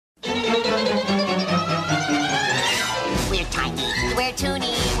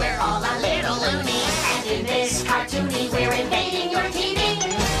cartoony, we're all a little loony. And in this cartoony, we're invading your TV.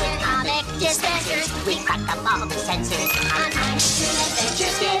 We're comic dispensers, we crack up all the censors. On action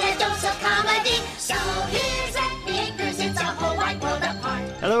adventures, get a dose of comedy. So here's at the Acres, it's a whole wide world apart.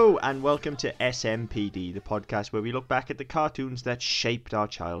 Hello and welcome to SMPD, the podcast where we look back at the cartoons that shaped our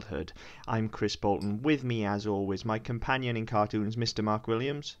childhood. I'm Chris Bolton. With me, as always, my companion in cartoons, Mr. Mark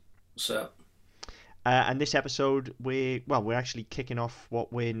Williams. What's up? And this episode, we're actually kicking off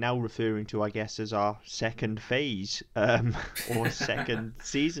what we're now referring to, I guess, as our second phase, or second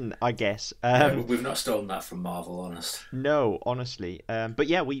season, I guess. We've not stolen that from Marvel, honest. No, honestly. But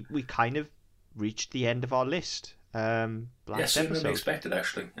yeah, we kind of reached the end of our list. Sooner than we expected,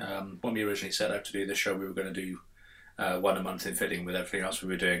 actually. When we originally set out to do this show, we were going to do one a month in fitting with everything else we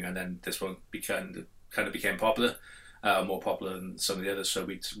were doing, and then this one kind of became popular. More popular than some of the others, so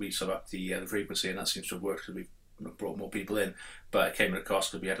we sort of upped the frequency, and that seems to have worked because we've brought more people in, but it came at a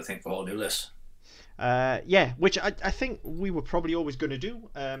cost because we had to think of a whole new list. Which I think we were probably always going to do.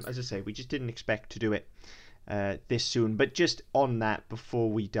 As I say, we just didn't expect to do it this soon. But just on that,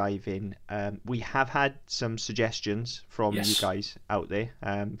 before we dive in, we have had some suggestions from you guys out there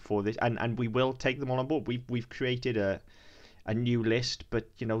for this, and we will take them all on board. We've created a new list, but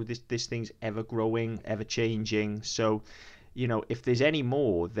you know, this thing's ever growing, ever changing, so you know, if there's any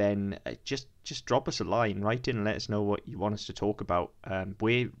more, then just drop us a line, write in and let us know what you want us to talk about.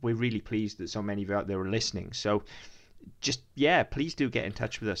 We're really pleased that so many of you out there are listening, so just please do get in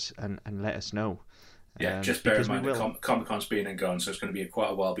touch with us and let us know. Just bear in mind that Comic-Con's been and gone, so it's going to be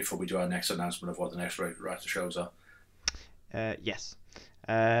quite a while before we do our next announcement of what the next writer shows are. Yes.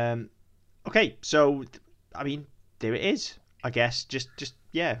 Okay, so I mean, there it is. I guess just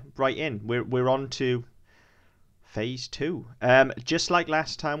right in. We're on to phase 2. Just like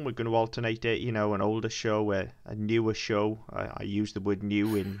last time, we're going to alternate it. You know, an older show, a newer show. I use the word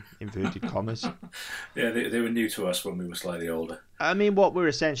 "new" in inverted commas. Yeah, they were new to us when we were slightly older. I mean, what we're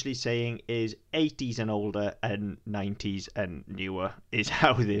essentially saying is 80s and older, and 90s and newer is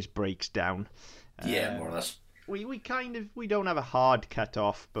how this breaks down. Yeah, more or less. We don't have a hard cut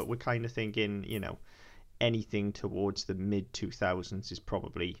off, but we're kind of thinking, you know, anything towards the mid 2000s is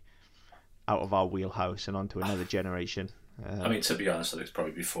probably out of our wheelhouse and onto another generation. I mean, to be honest, it's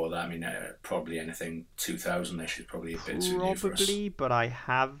probably before that. I mean, probably anything 2000-ish is probably a bit too new for us. Probably, but I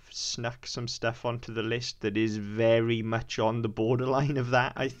have snuck some stuff onto the list that is very much on the borderline of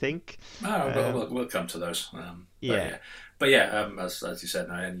that, I think. We'll come to those. But as you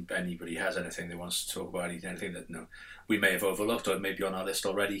said, anybody has anything they want to talk about, anything that we may have overlooked or maybe on our list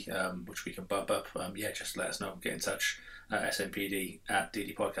already, which we can bump up, just let us know. Get in touch,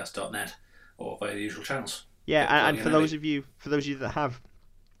 smpd@ddpodcast.net or via the usual channels. Yeah, and for those of you that have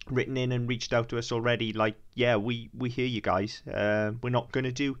written in and reached out to us already, we hear you guys. We're not going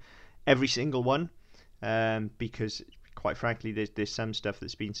to do every single one because, quite frankly, there's some stuff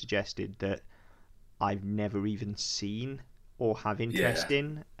that's been suggested that I've never even seen or have interest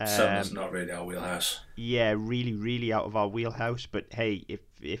in. Something's not really our wheelhouse. Yeah, really, really out of our wheelhouse. But hey,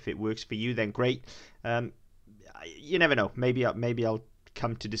 if it works for you, then great. You never know. Maybe I'll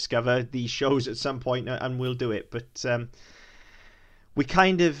come to discover these shows at some point and we'll do it. But we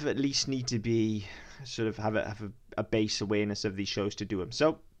kind of at least need to be sort of have a base awareness of these shows to do them.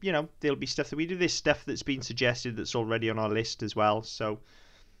 So you know, there'll be stuff that we do. There's stuff that's been suggested that's already on our list as well. So.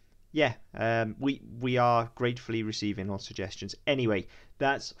 Yeah, we are gratefully receiving all suggestions. Anyway,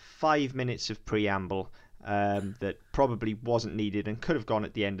 that's 5 minutes of preamble that probably wasn't needed and could have gone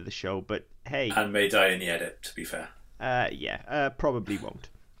at the end of the show, but hey. And may die in the edit, to be fair. Probably won't,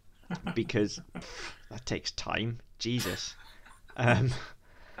 because that takes time. Jesus. To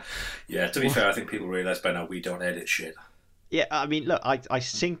be fair, I think people realise by now we don't edit shit. Yeah, I mean, look, I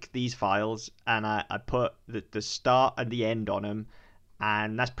sync these files and I put the start and the end on them.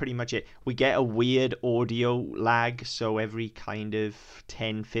 And that's pretty much it. We get a weird audio lag, so every kind of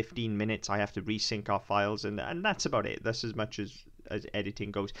 10-15 minutes I have to resync our files, and that's about it. That's as much as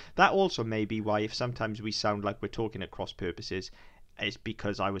editing goes. That also may be why if sometimes we sound like we're talking at cross purposes, it's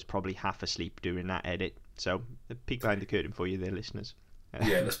because I was probably half asleep during that edit. So a peek behind the curtain for you there, listeners.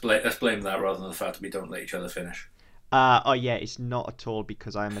 Let's blame that rather than the fact that we don't let each other finish. It's not at all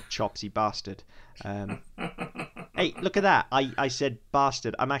because I am a chopsy bastard. Hey, look at that. I said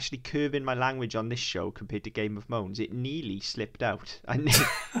bastard. I'm actually curbing my language on this show compared to Game of Moans. It nearly slipped out.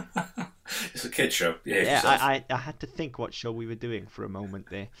 It's a kid show. I had to think what show we were doing for a moment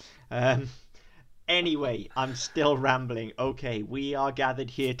there. Anyway, I'm still rambling. Okay, we are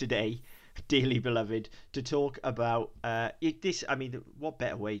gathered here today dearly beloved, to talk about this. I mean, what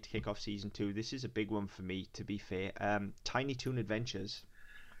better way to kick off season 2? This is a big one for me, to be fair. Tiny Toon Adventures.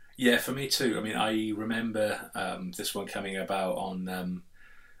 Yeah, for me too. I mean, I remember this one coming about on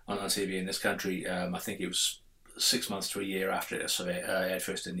TV in this country. I think it was 6 months to a year after it aired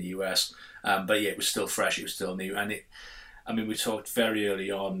first in the US. But yeah, it was still fresh. It was still new, and we talked very early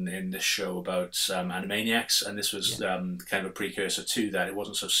on in this show about Animaniacs, and this was kind of a precursor to that. It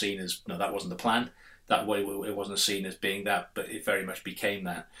wasn't so seen as, no, that wasn't the plan. That way, it wasn't seen as being that, but it very much became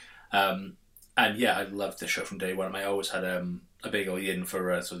that. And yeah, I loved the show from day one. I always had a big old yin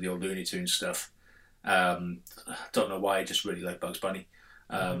for sort of the old Looney Tunes stuff. Don't know why, I just really like Bugs Bunny.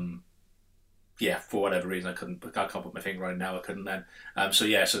 Yeah, for whatever reason, I can't put my finger on it now. I couldn't then. So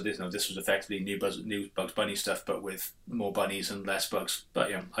this was effectively new Bugs Bunny stuff, but with more bunnies and less bugs. But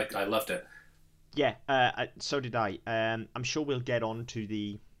yeah, I loved it. Yeah, so did I. I'm sure we'll get on to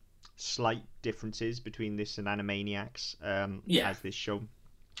the slight differences between this and Animaniacs as this show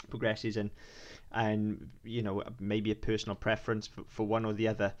progresses, and maybe a personal preference for one or the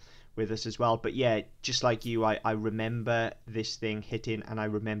other with us as well. But yeah, just like you, I remember this thing hitting, and I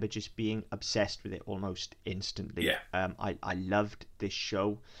remember just being obsessed with it almost instantly. Yeah. I loved this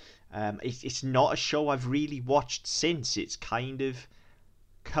show. It's not a show I've really watched since. It's kind of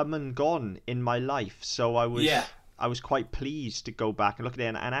come and gone in my life, so I was quite pleased to go back and look at it.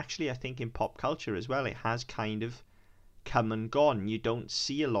 And actually, I think in pop culture as well, it has kind of come and gone. You don't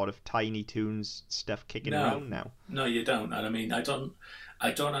see a lot of Tiny Toons stuff kicking around now. No, you don't. And I mean, I don't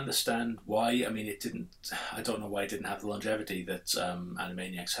understand why. I mean, I don't know why it didn't have the longevity that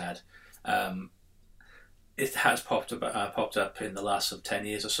Animaniacs had. It has popped up in the last 10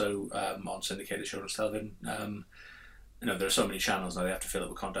 years or so on syndicated children's television. There are so many channels now, they have to fill it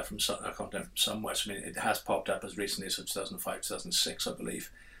with content from somewhere. So, I mean, it has popped up as recently as 2005, 2006, I believe.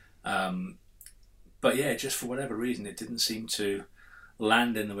 But yeah, just for whatever reason, it didn't seem to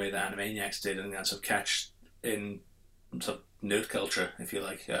land in the way that Animaniacs did, and sort of catch in sort of nerd culture, if you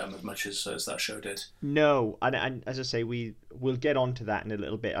like, as much as that show did. No, and as I say, we'll get on to that in a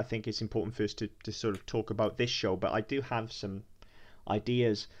little bit. I think it's important for us to sort of talk about this show, but I do have some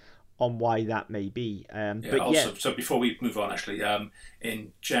ideas on why that may be. So before we move on, actually, on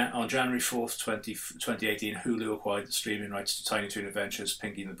January 4th, 2018, Hulu acquired the streaming rights to Tiny Toon Adventures,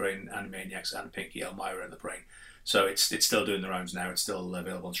 Pinky and the Brain, Animaniacs, and Pinky, Elmira and the Brain. So it's still doing the rounds now. It's still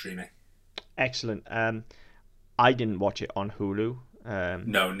available on streaming. Excellent. I didn't watch it on Hulu.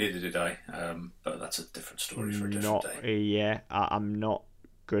 No, neither did I. But that's a different story for a different day. Yeah, I'm not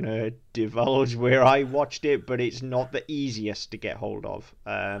gonna divulge where I watched it, but it's not the easiest to get hold of.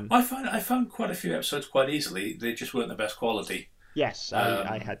 I found quite a few episodes quite easily. They just weren't the best quality. Yes,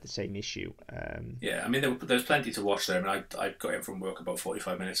 I had the same issue. Yeah, I mean, there's plenty to watch there. I mean, I got in from work about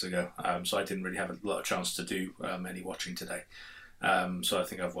 45 minutes ago, so I didn't really have a lot of chance to do any watching today. So I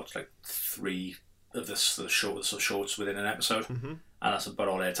think I've watched like 3 of the shorts within an episode, and that's about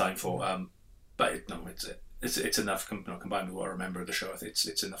all I had time for. But it's enough combined with what I remember of the show.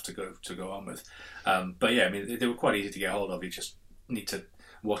 It's enough to go on with. But yeah, I mean, they were quite easy to get hold of. You just need to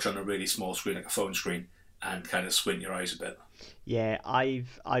watch on a really small screen, like a phone screen, and kind of squint your eyes a bit. Yeah,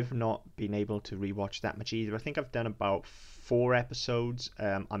 I've not been able to rewatch that much either. I think I've done about 4 episodes.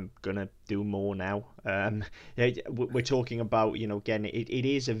 I'm gonna do more now. We're talking about, again, it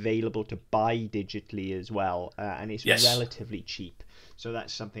is available to buy digitally as well, and it's relatively cheap. So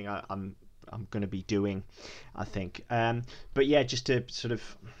that's something I'm going to be doing, I think. But yeah, just to sort of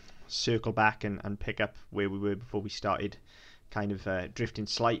circle back and pick up where we were before we started kind of drifting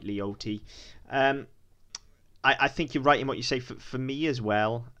slightly OT. I think you're right in what you say. For me as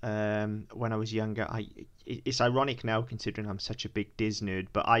well, when I was younger, it's ironic now considering I'm such a big Disney nerd,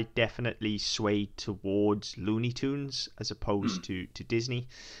 but I definitely swayed towards Looney Tunes as opposed to Disney.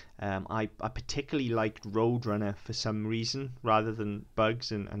 I particularly liked Roadrunner for some reason rather than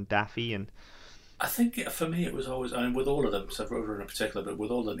Bugs and Daffy. And I think for me it was always, I mean, with all of them, so Roadrunner in particular, but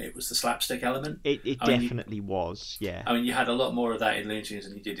with all of them it was the slapstick element. It definitely was, yeah. I mean, you had a lot more of that in Looney Tunes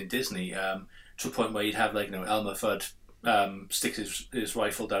than you did in Disney, to a point where you'd have, like, Elmer Fudd sticks his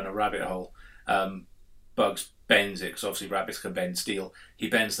rifle down a rabbit hole. Bugs bends it, because obviously rabbits can bend steel. He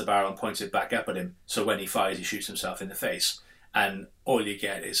bends the barrel and points it back up at him, so when he fires he shoots himself in the face. And all you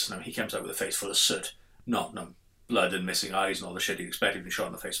get is, he comes out with a face full of soot, not blood and missing eyes and all the shit you'd expect if you shot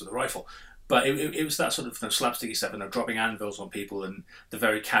in the face with a rifle. But it was that sort of slapsticky stuff, and dropping anvils on people and the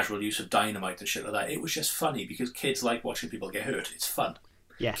very casual use of dynamite and shit like that. It was just funny because kids like watching people get hurt. It's fun.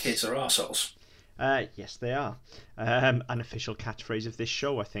 Yes. Kids are arseholes. Yes, they are. An official catchphrase of this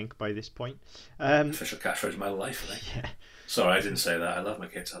show, I think, by this point. Official catchphrase of my life, I think. Yeah. Sorry, I didn't say that. I love my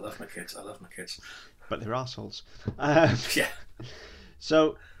kids. I love my kids. I love my kids. But they're arseholes. Yeah.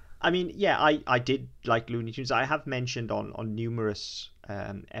 So, I mean, yeah, I did like Looney Tunes. I have mentioned on numerous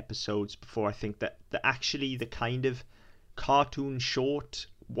episodes before, I think, that actually the kind of cartoon short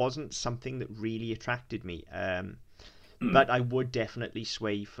wasn't something that really attracted me. But I would definitely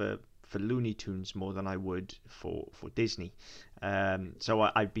sway for Looney Tunes more than I would for Disney.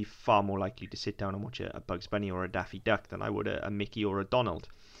 So I'd be far more likely to sit down and watch a Bugs Bunny or a Daffy Duck than I would a Mickey or a Donald.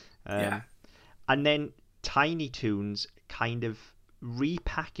 And then Tiny Toons kind of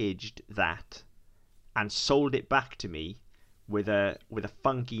repackaged that and sold it back to me with a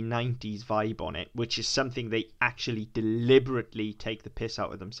funky 90s vibe on it, which is something they actually deliberately take the piss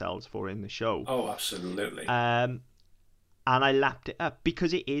out of themselves for in the show. Oh, absolutely. And I lapped it up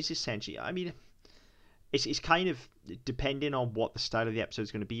because it is essentially, I mean, it's kind of depending on what the style of the episode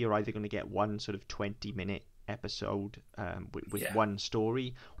is going to be. You're either going to get one sort of 20-minute episode with one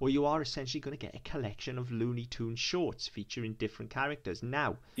story, or you are essentially going to get a collection of Looney Tunes shorts featuring different characters.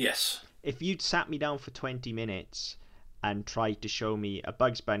 Now, yes, if you'd sat me down for 20 minutes and tried to show me a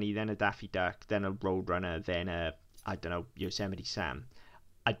Bugs Bunny, then a Daffy Duck, then a Roadrunner, then a, I don't know, Yosemite Sam,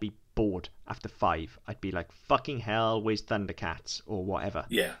 I'd be bored after 5. I'd be like, fucking hell, where's Thundercats or whatever.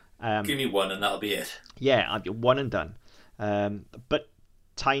 Yeah. Give me one and that'll be it. Yeah, I'd be one and done. But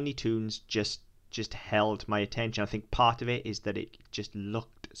Tiny Toons just held my attention. I think part of it is that it just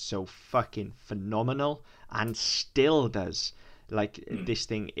looked so fucking phenomenal and still does. Like, this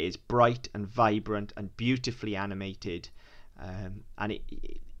thing is bright and vibrant and beautifully animated, and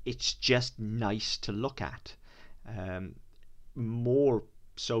it's just nice to look at. More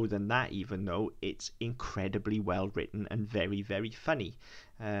so than that, even though it's incredibly well written and very, very funny.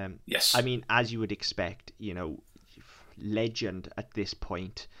 Yes. I mean, as you would expect, you know, legend at this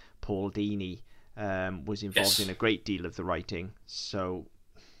point, Paul Dini, was involved in a great deal of the writing. So,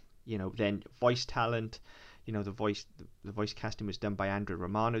 you know, then voice talent, you know, the voice casting was done by Andrew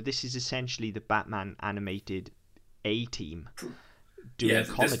Romano. This is essentially the Batman animated A-team doing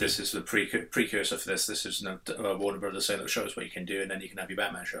comedy. This is the precursor for this. This is Warner Brothers saying, show us what you can do, and then you can have your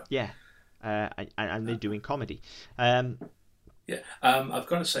Batman show. Yeah, and they're doing comedy. Yeah, I've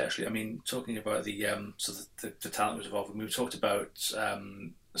got to say, actually, I mean, talking about the talent was involved, when we talked about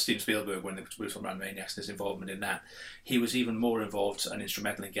Steven Spielberg when we were talking about Maniacs and his involvement in that, he was even more involved and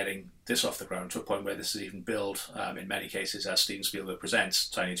instrumental in getting this off the ground to a point where this is even billed, in many cases, as Steven Spielberg Presents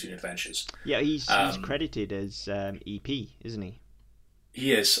Tiny Toon Adventures. Yeah, he's credited as EP, isn't he?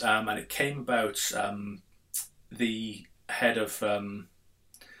 He is, and it came about, the head of Warner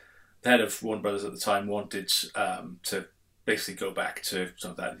Brothers at the time wanted to basically go back to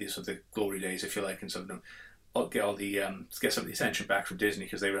some of the glory days, if you like, and sort of get some of the attention back from Disney,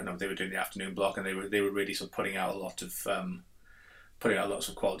 because they were doing the afternoon block, and they were really sort of putting out lots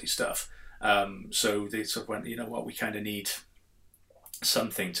of quality stuff. So they sort of went, you know what, we kind of need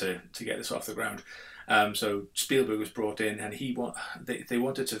something to get this off the ground. So Spielberg was brought in, and they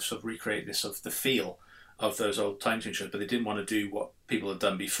wanted to sort of recreate this of the feel of those old Tiny Toon shows, but they didn't want to do what people had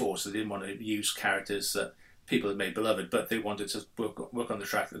done before. So they didn't want to use characters that people had made beloved, but they wanted to work on the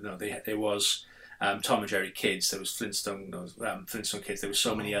track that, you know, there was Tom and Jerry Kids, there was Flintstone Kids, there were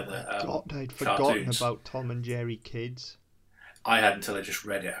so many other I'd forgotten cartoons. about Tom and Jerry Kids. I had until I just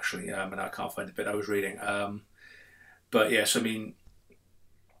read it, actually, and I can't find the bit I was reading. But yes, I mean,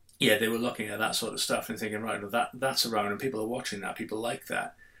 yeah, they were looking at that sort of stuff and thinking, right, well, that's around, and people are watching that, people like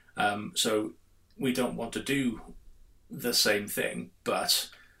that. So we don't want to do the same thing, but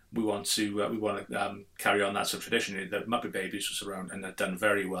we want to carry on that sort of tradition. The Muppet Babies was around and had done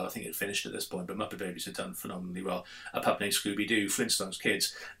very well. I think it finished at this point, but Muppet Babies had done phenomenally well. A Pup Named Scooby-Doo, Flintstones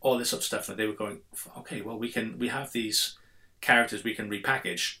Kids, all this sort of stuff. And they were going, okay, well, we have these characters we can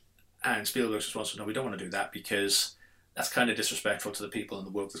repackage. And Spielberg's response was, no, we don't want to do that, because that's kind of disrespectful to the people in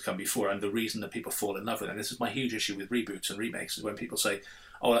the work that's come before. And the reason that people fall in love with it, and this is my huge issue with reboots and remakes, is when people say,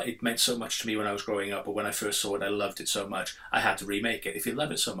 oh, it meant so much to me when I was growing up, or when I first saw it, I loved it so much, I had to remake it. If you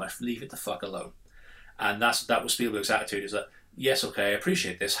love it so much, leave it the fuck alone. And that was Spielberg's attitude, is that, yes, okay, I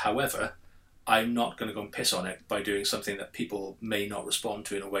appreciate this, however, I'm not going to go and piss on it by doing something that people may not respond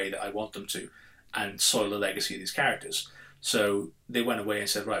to in a way that I want them to, and soil the legacy of these characters. So they went away and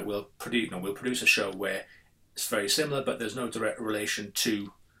said, right, we'll produce a show where it's very similar, but there's no direct relation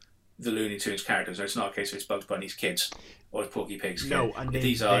to the Looney Tunes characters. So it's not a case of it's Bugs Bunny's kids or it's Porky Pig's kids. No, and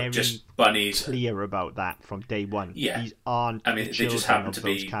these are just bunnies. Clear about that from day one. Yeah, these aren't. I mean, the they just happen of to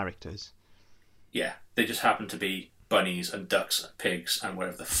those be characters. Yeah, they just happen to be bunnies and ducks and pigs and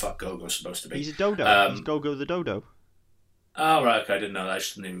whatever the fuck Gogo's supposed to be. He's a dodo. He's Gogo the dodo. Oh, right, okay, I didn't know that. I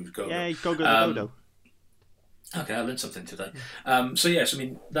just knew he was Gogo. Yeah, he's Gogo the dodo. Okay, I learned something today. So yes, I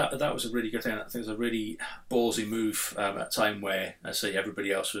mean that was a really good thing. I think it was a really ballsy move at a time where, I say,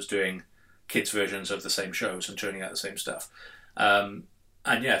 everybody else was doing kids' versions of the same shows and churning out the same stuff.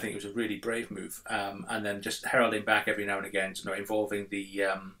 And yeah, I think it was a really brave move. And then just heralding back every now and again, involving the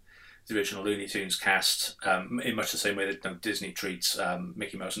original Looney Tunes cast in much the same way that Disney treats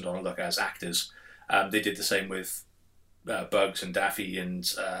Mickey Mouse and Donald Duck as actors. They did the same with Bugs and Daffy and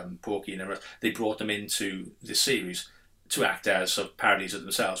Porky and everyone. They brought them into this series to act as sort of parodies of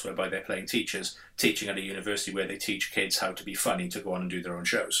themselves, whereby they're playing teachers, teaching at a university where they teach kids how to be funny to go on and do their own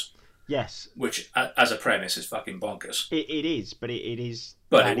shows. Yes. Which, as a premise, is fucking bonkers. It is, but it is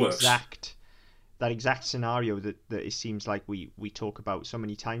but that it works. That exact scenario that it seems like we talk about so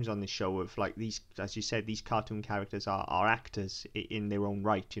many times on this show of, like, these, as you said, these cartoon characters are actors in their own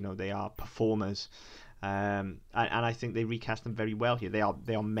right. They are performers. And I think they recast them very well here. They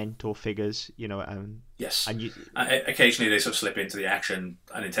are mentor figures, yes. And occasionally they sort of slip into the action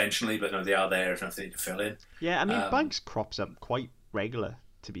unintentionally, but no, they are there if they need to fill in. Yeah, I mean, Bugs crops up quite regular.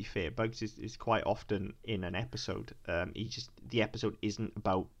 To be fair, Bugs is quite often in an episode. The episode isn't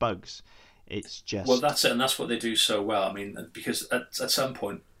about Bugs. It's just that's it, and that's what they do so well. I mean, because at some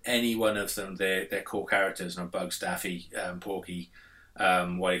point, any one of them, their core characters, Bugs, Daffy, Porky,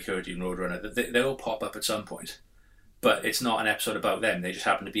 Wile E. Coyote and Roadrunner, they all pop up at some point, but it's not an episode about them. They just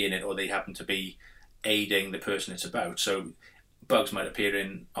happen to be in it, or they happen to be aiding the person it's about. So Bugs might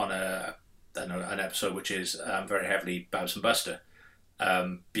appear on an episode which is very heavily Babs and Buster,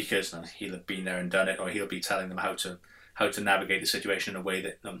 because he'll have been there and done it, or he'll be telling them how to navigate the situation in a way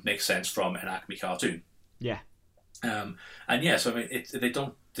that makes sense from an Acme cartoon. Yeah. And yeah, so I mean, they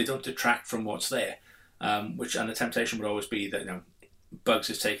don't detract from what's there, and the temptation would always be that Bugs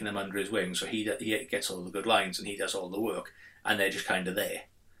is taking them under his wing, so he gets all the good lines and he does all the work, and they're just kind of there.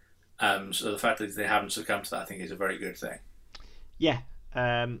 So the fact that they haven't succumbed to that, I think, is a very good thing. Yeah,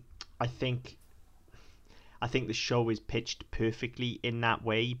 I think the show is pitched perfectly in that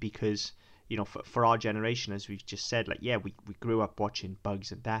way because, for our generation, as we've just said, we grew up watching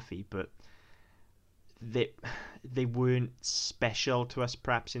Bugs and Daffy, but they weren't special to us,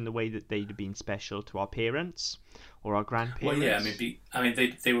 perhaps in the way that they'd have been special to our parents or our grandparents. Well, yeah, I mean,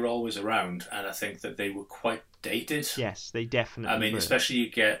 they were always around, and I think that they were quite dated. Yes, they definitely. I mean, were. Especially you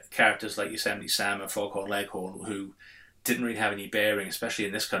get characters like Yosemite Sam and Foghorn Leghorn who didn't really have any bearing, especially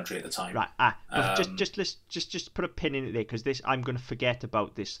in this country at the time. Right. Just put a pin in it there, because I'm going to forget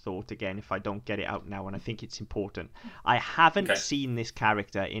about this thought again if I don't get it out now, and I think it's important. I haven't seen this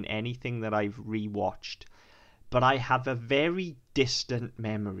character in anything that I've rewatched, but I have a very distant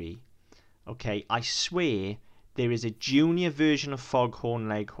memory. Okay, I swear there is a junior version of Foghorn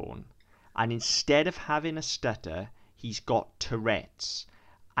Leghorn, and instead of having a stutter, he's got Tourette's,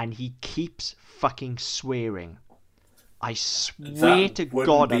 and he keeps fucking swearing. I swear to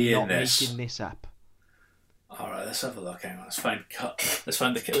God, I'm not making this up. All right, let's have a look. Hang on, let's find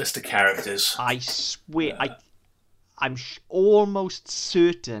the list of characters. I swear, I'm almost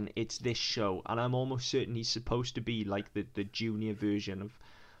certain it's this show, and I'm almost certain he's supposed to be like the junior version of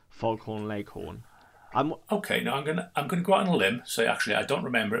Foghorn Leghorn. Okay, now I'm gonna go out on a limb. Say, actually, I don't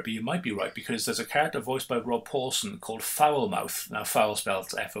remember it, but you might be right, because there's a character voiced by Rob Paulson called Foulmouth. Now, foul spelled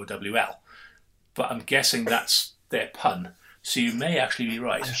Fowl, but I'm guessing that's their pun. So you may actually be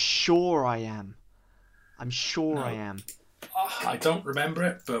right. I'm sure I am. I am. I don't remember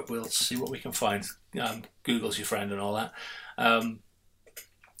it, but we'll see what we can find. Google's your friend and all that.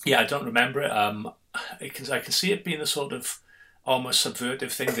 Yeah, I don't remember it. I can see it being the sort of almost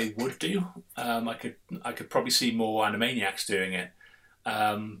subversive thing they would do. I could probably see more Animaniacs doing it.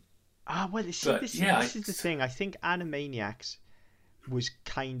 Well, this is the thing. I think Animaniacs was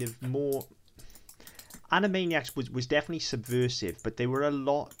kind of more. Animaniacs was definitely subversive, but they were a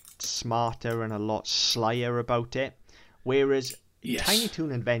lot smarter and a lot slyer about it. Whereas Tiny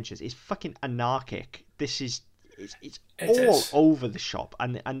Toon Adventures is fucking anarchic. It's all over the shop,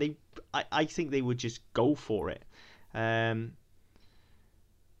 and I think they would just go for it.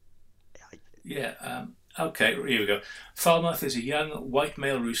 Okay, here we go. Falmouth is a young white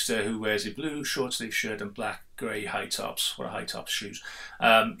male rooster who wears a blue short-sleeve shirt and black-grey high tops. What are high tops shoes?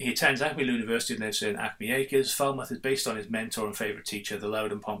 He attends Acme University and lives in Acme Acres. Falmouth is based on his mentor and favourite teacher, the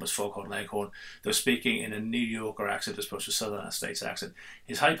loud and pompous Foghorn Leghorn, though speaking in a New Yorker accent as opposed to a Southern States accent.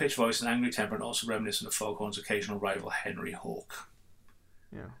 His high-pitched voice and angry temper are also reminiscent of Foghorn's occasional rival, Henry Hawk.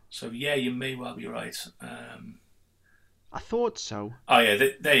 Yeah. So, yeah, you may well be right. I thought so. Oh,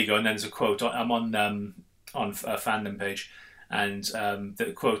 yeah, there you go. And then there's a quote. I'm on a fandom page, and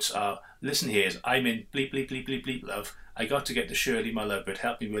the quotes are, "Listen here, I'm in bleep bleep bleep bleep bleep love. I got to get to Shirley, my love, but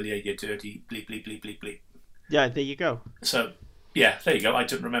help me, will you dirty bleep bleep bleep bleep bleep." Yeah, there you go. So, yeah, there you go. I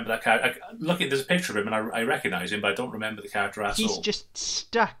didn't remember that character. There's a picture of him, and I recognise him, but I don't remember the character at all. He's just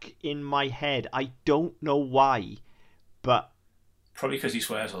stuck in my head. I don't know why, but probably because he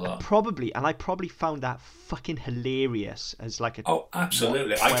swears a lot. Probably, and I probably found that fucking hilarious as like a. Oh,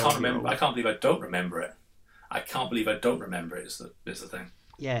 absolutely! I can't remember. I can't believe I don't remember it. I can't believe I don't remember it. Is the thing?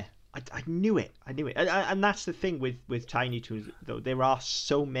 Yeah. I knew it. And that's the thing with Tiny Toons, though. There are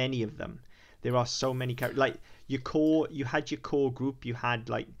so many of them. There are so many characters. Like you had your core group. You had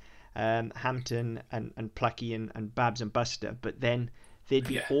like Hampton and Plucky and Babs and Buster. But then there'd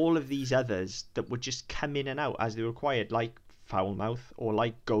be all of these others that would just come in and out as they were required, like Foulmouth or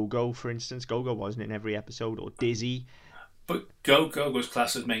like Go-Go, for instance. Go-Go wasn't in every episode, or Dizzy. But Go-Go was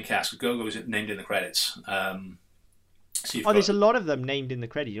classed as main cast. Go-Go was named in the credits. There's a lot of them named in the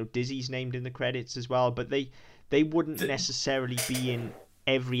credits. You know, Dizzy's named in the credits as well, but they wouldn't necessarily be in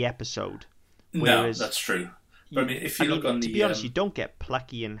every episode. Whereas, no, that's true. But I mean, if you look on the... To be honest, you don't get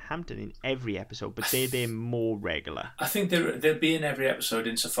Plucky and Hampton in every episode, but they're more regular. I think they'll be in every episode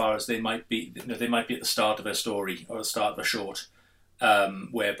insofar as they might be... they might be at the start of a story or the start of a short,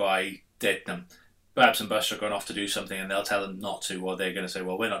 whereby Babs and Buster are going off to do something and they'll tell them not to, or they're going to say,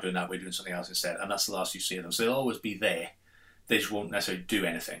 well, we're not doing that, we're doing something else instead. And that's the last you see of them. So they'll always be there. They just won't necessarily do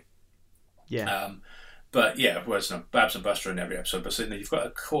anything. Yeah. But yeah, whereas Babs and Buster in every episode. But so you've got a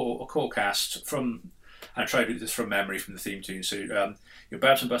core cast from... I try to do this from memory from the theme tune. So your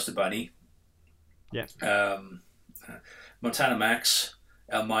Babs and Buster Bunny. Yeah. Montana Max.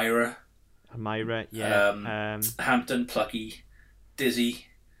 Elmira. Yeah. Hampton, Plucky, Dizzy,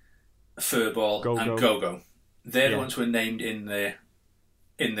 Furball, Go-Go. and Go-Go. They're the ones who were named in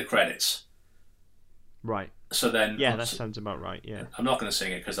the credits. Right. So then, that sounds about right. Yeah. I'm not going to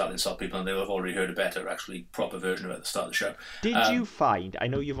sing it because that'll insult people, and they'll have already heard a better, actually proper version of it at the start of the show. Did you find? I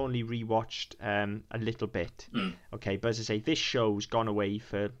know you've only rewatched a little bit. Okay, but as I say, this show's gone away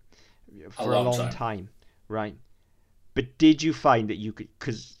for a long time, right? But did you find that you could?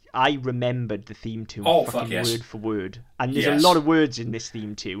 Because I remembered the theme tune word for word, and there's a lot of words in this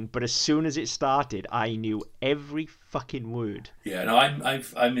theme tune. But as soon as it started, I knew every fucking word. Yeah, no,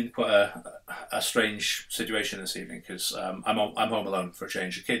 I'm in quite a strange situation this evening because I'm home alone for a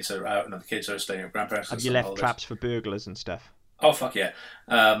change. The kids are out, and the kids are staying at grandparents. Have you left traps for burglars and stuff? Oh fuck yeah!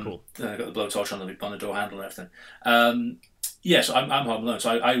 Cool. I got the blowtorch on the door handle and everything. Yeah, so I'm home alone.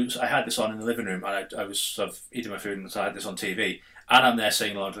 So I had this on in the living room, and I was sort of eating my food, and so I had this on TV, and I'm there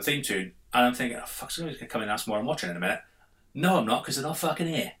singing along to the theme tune, and I'm thinking, oh fuck, somebody's gonna come in and ask more. I'm watching in a minute. No, I'm not, because they're not fucking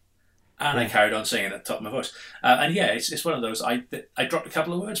here. And I carried on singing at the top of my voice. And yeah, it's one of those. I dropped a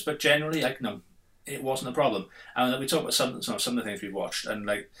couple of words, but generally, it wasn't a problem. And we talk about some of the things we've watched, and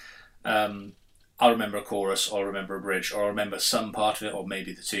I'll remember a chorus, or I'll remember a bridge, or I'll remember some part of it, or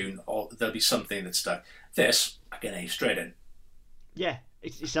maybe the tune, or there'll be something that's stuck. This, I can aim straight in. Yeah,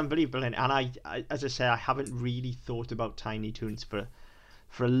 it's unbelievable, and I as I say, I haven't really thought about Tiny Toons for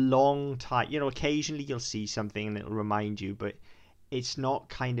a long time. You know, occasionally you'll see something and it'll remind you, but it's not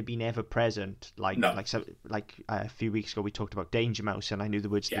kind of been ever present. Like a few weeks ago we talked about Danger Mouse, and I knew the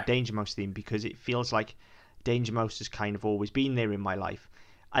words to the Danger Mouse theme because it feels like Danger Mouse has kind of always been there in my life,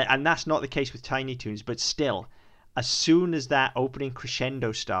 and that's not the case with Tiny Toons. But still, as soon as that opening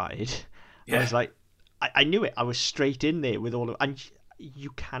crescendo started, I was like, I knew it. I was straight in there with all of, and you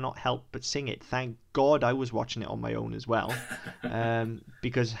cannot help but sing it. Thank God I was watching it on my own as well,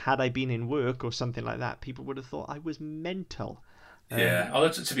 because had I been in work or something like that, people would have thought I was mental. Although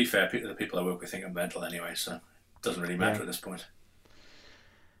to be fair, the people I work with think I'm mental anyway, so it doesn't really matter at this point.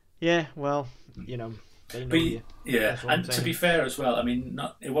 Yeah, well, they know you. Yeah, and to be fair as well, I mean,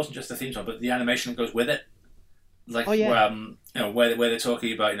 it wasn't just the theme song, but the animation that goes with it. Like, where they're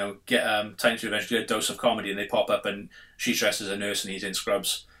talking about, get Tiny Toon Adventure, get a dose of comedy, and they pop up, and she's dressed as a nurse, and he's in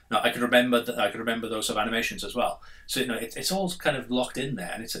scrubs. Now, I could remember those sort of animations as well. So it's all kind of locked in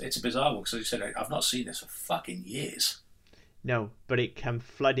there, and it's a bizarre one because, as you said, I've not seen this for fucking years. No, but it can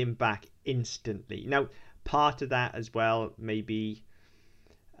flood him back instantly. Now, part of that as well, maybe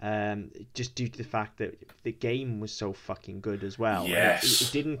just due to the fact that the game was so fucking good as well. Yes.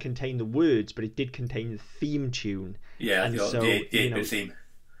 It didn't contain the words, but it did contain the theme tune. Yeah, and the 8-bit theme.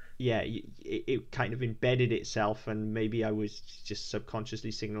 Yeah, it kind of embedded itself, and maybe I was just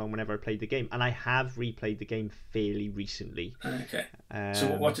subconsciously singing along whenever I played the game. And I have replayed the game fairly recently. Okay. So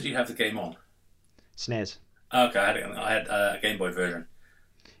what did you have the game on? SNES. Okay, I had a Game Boy version.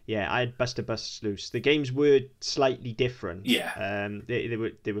 Yeah, I had Buster Bust Loose. The games were slightly different. Yeah. They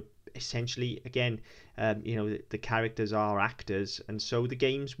were essentially, again, the characters are actors, and so the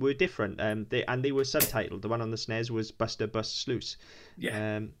games were different. They were subtitled. The one on the SNES was Buster Bust Sluice.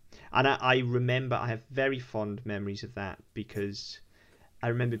 Yeah. And I remember, I have very fond memories of that, because I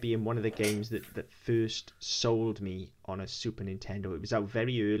remember being one of the games that first sold me on a Super Nintendo. It was out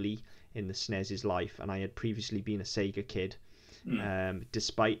very early in the SNES's life, and I had previously been a Sega kid.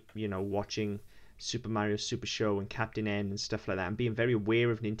 Despite watching Super Mario Super Show and Captain N and stuff like that, and being very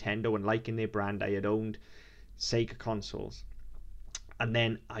aware of Nintendo and liking their brand, I had owned Sega consoles. And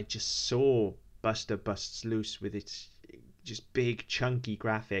then I just saw Buster Busts Loose with its just big chunky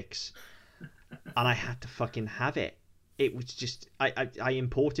graphics, and I had to fucking have it. It was just, I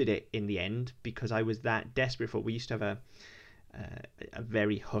imported it in the end because I was that desperate for it. We used to have a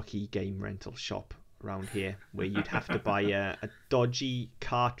very hooky game rental shop around here, where you'd have to buy a dodgy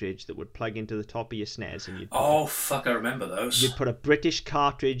cartridge that would plug into the top of your SNES, and I remember those. You'd put a British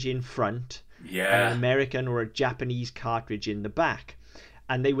cartridge in front, and an American or a Japanese cartridge in the back,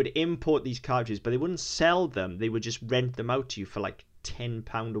 and they would import these cartridges, but they wouldn't sell them. They would just rent them out to you for like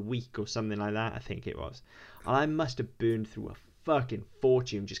 £10 a week or something like that, I think it was. And I must have burned through a fucking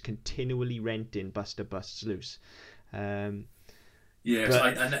fortune just continually renting Buster Busts Loose. Yeah,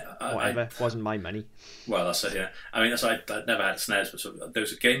 whatever. It wasn't my money. Well, that's it. Yeah, I mean, I'd never had a SNES, but there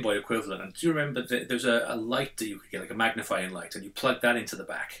was a Game Boy equivalent. And do you remember there's a light that you could get, like a magnifying light, and you plug that into the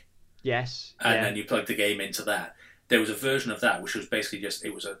back? Yes. And then you plug the game into that. There was a version of that which was basically just,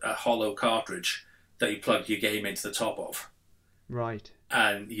 it was a hollow cartridge that you plugged your game into the top of. Right.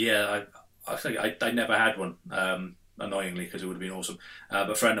 And yeah, I think I never had one, annoyingly, because it would have been awesome.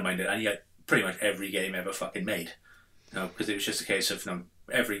 But a friend of mine did, and he had pretty much every game ever fucking made. Because it was just a case of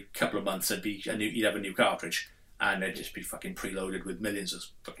every couple of months you'd have a new cartridge, and they'd just be fucking preloaded with millions of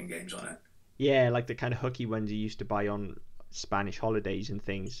fucking games on it. Yeah, like the kind of hooky ones you used to buy on Spanish holidays and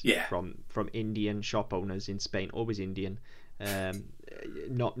things. Yeah. From Indian shop owners in Spain, always Indian.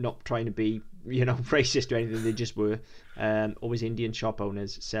 Not trying to be racist or anything. They just were always Indian shop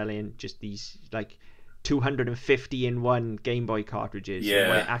owners selling just these like 250 in one Game Boy cartridges. Yeah. And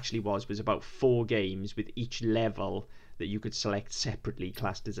what it actually was about 4 games with each level that you could select separately,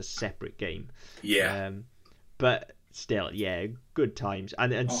 classed as a separate game. Yeah. But still, yeah, good times.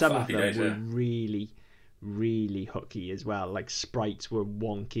 And some of them were really, really hooky as well. Like sprites were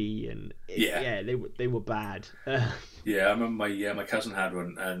wonky, and they were bad. Yeah, I remember my cousin had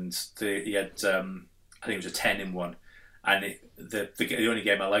one, and he had I think it was a 10 in one, and the only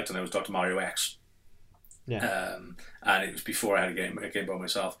game I liked on it was Dr. Mario X. Yeah. And it was before I had a Game Boy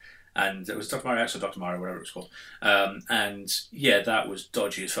myself, and it was Dr. Mario X or Dr. Mario, whatever it was called. And yeah, that was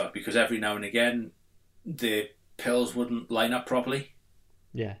dodgy as fuck, because every now and again the pills wouldn't line up properly.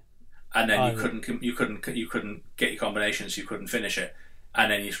 Yeah. And then you couldn't get your combinations, you couldn't finish it,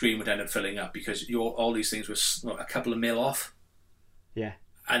 and then your screen would end up filling up because all these things were a couple of mil off. Yeah.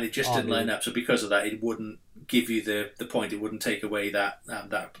 And it just didn't line up. So because of that, it wouldn't give you the point. It wouldn't take away that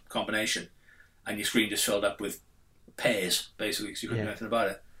combination, and your screen just filled up with pairs basically, because you couldn't do anything about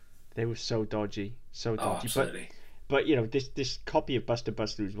it. They were so dodgy, so dodgy. Oh, absolutely. But this copy of Buster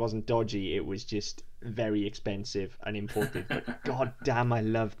Busters wasn't dodgy. It was just very expensive and imported. But god damn, I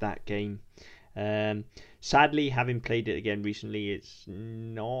loved that game. Sadly, having played it again recently, it's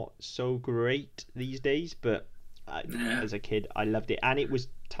not so great these days. But as a kid, I loved it, and it was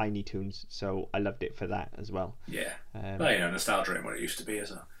Tiny Toons, so I loved it for that as well. Yeah, well, nostalgia ain't what it used to be,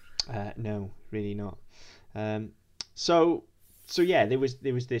 is it? No, really not. So yeah, there was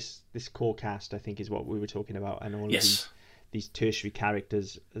this core cast, I think, is what we were talking about, and all of these tertiary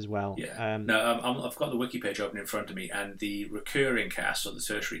characters as well. Yeah. I've got the wiki page open in front of me, and the recurring cast or the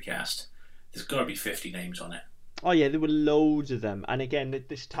tertiary cast, there's got to be 50 names on it. Oh yeah, there were loads of them, and again,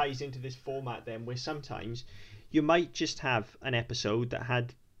 this ties into this format then, where sometimes you might just have an episode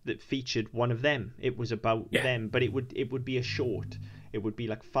that featured one of them. It was about them, but it would be a short. It would be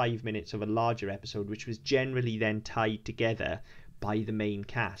like 5 minutes of a larger episode, which was generally then tied together by the main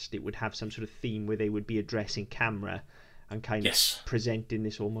cast. It would have some sort of theme where they would be addressing camera and kind of presenting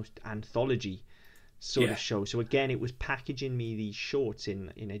this almost anthology sort of show. So again, it was packaging me these shorts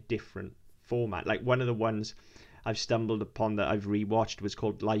in a different format. Like one of the ones I've stumbled upon that I've rewatched was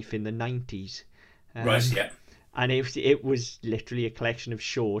called Life in the 90s. Right, yeah. And it was literally a collection of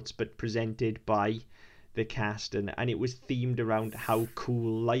shorts, but presented by the cast, and it was themed around how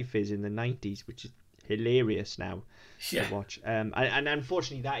cool life is in the 90s, which is hilarious now to watch. And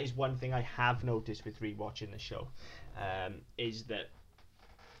unfortunately, that is one thing I have noticed with rewatching the show, is that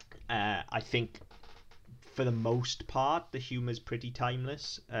I think for the most part the humor's pretty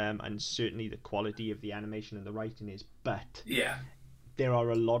timeless, and certainly the quality of the animation and the writing is, but there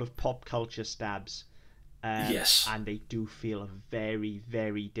are a lot of pop culture stabs. Yes, and they do feel very,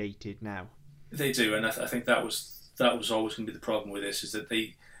 very dated now. They do, and I think that was always going to be the problem with this, is that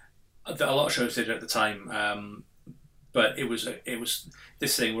a lot of shows did it at the time, but it was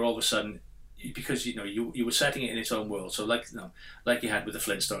this thing where all of a sudden, because you were setting it in its own world, so like you had with the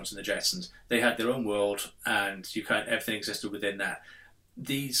Flintstones and the Jetsons, they had their own world, and everything existed within that.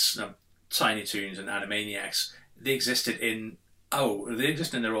 These Tiny Toons and Animaniacs, they existed in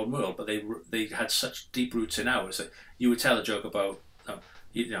their own world, but they had such deep roots in ours that you would tell a joke about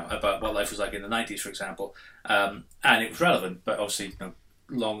about what life was like in the 90s, for example, and it was relevant, but obviously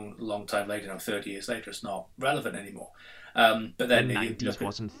long time later, 30 years later, it's not relevant anymore. But then the 90s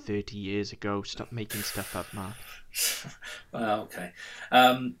wasn't 30 years ago. Stop making stuff up, Mark. Well, okay,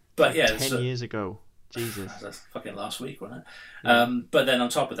 but yeah, 10 years ago. Jesus, that's fucking last week, wasn't it? Yeah. But then on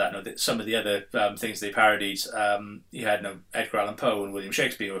top of that, some of the other things they parodied, you had Edgar Allan Poe and William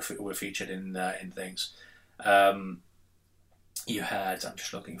Shakespeare were featured in things. You had, I'm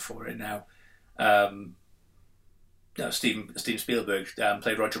just looking for it now. Steven Spielberg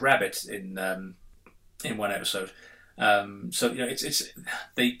played Roger Rabbit in one episode. So it's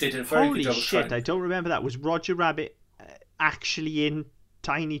they did a very good job. Holy shit! I don't remember that. Was Roger Rabbit actually in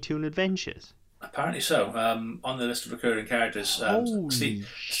Tiny Toon Adventures? Apparently so. On the list of recurring characters, Steven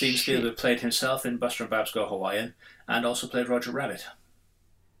Spielberg played himself in Buster and Babs Go Hawaiian, and also played Roger Rabbit.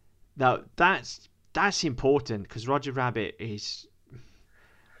 Now that's important, because Roger Rabbit is.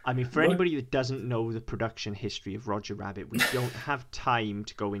 I mean, for anybody that doesn't know the production history of Roger Rabbit, we don't have time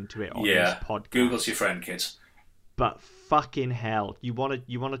to go into it on this podcast. Google's your friend, kids. But fucking hell, you want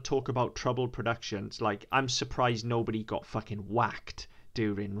to talk about troubled productions? Like, I'm surprised nobody got fucking whacked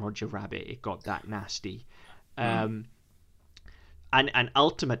during Roger Rabbit. It got that nasty. And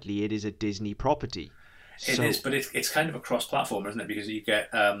ultimately it is a Disney property. It is, but it's kind of a cross-platform, isn't it? Because you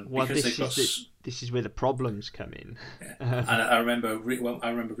get this is where the problems come in. Yeah. And I remember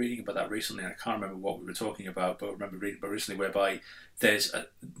reading about that recently. And I can't remember what we were talking about, but I remember reading about recently whereby there's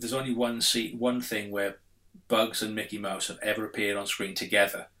only one thing where Bugs and Mickey Mouse have ever appeared on screen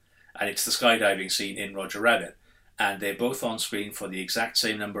together, and it's the skydiving scene in Roger Rabbit. And they're both on screen for the exact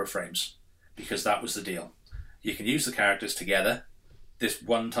same number of frames, because that was the deal. You can use the characters together, this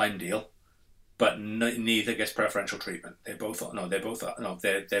one-time deal, but neither gets preferential treatment.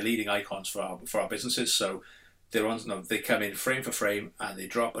 They're leading icons for our businesses. So they come in frame for frame, and they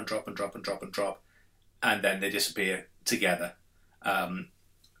drop and drop and drop and drop and drop, and then they disappear together. And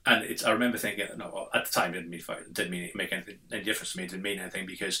I remember thinking, at the time it didn't make any difference to me. It didn't mean anything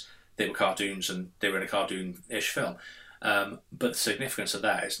because they were cartoons and they were in a cartoon-ish film. But the significance of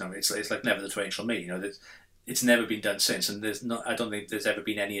that is, it's like Never the Twain Shall Meet. It's never been done since, and I don't think there's ever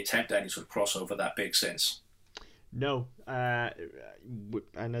been any attempt at any sort of crossover that big since. No, and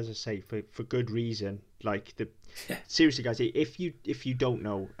as I say, for good reason. Seriously, guys, if you don't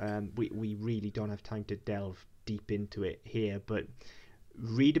know, we really don't have time to delve deep into it here, but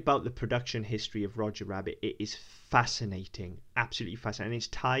read about the production history of Roger Rabbit. It is fascinating, absolutely fascinating. And it's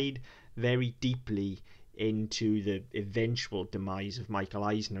tied very deeply into the eventual demise of Michael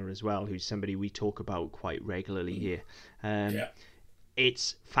Eisner as well, who's somebody we talk about quite regularly here.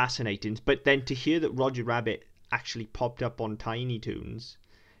 It's fascinating. But then to hear that Roger Rabbit actually popped up on Tiny Toons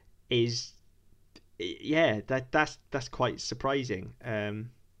is, that's quite surprising. I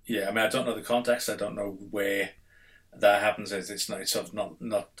don't know the context. I don't know where that happens. It's sort of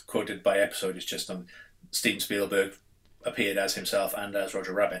not quoted by episode. It's just Steven Spielberg appeared as himself and as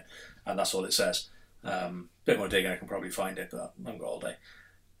Roger Rabbit, and that's all it says. Bit more digging, I can probably find it, but I haven't got all day.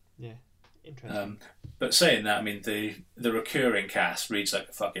 Yeah, interesting. But saying that, I mean, the recurring cast reads like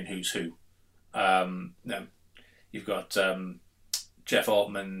a fucking who's who. You've got Jeff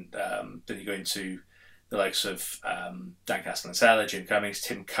Altman. Then you go into the likes of Dan Castellaneta, Jim Cummings,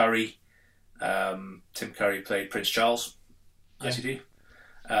 Tim Curry. Tim Curry played Prince Charles, as you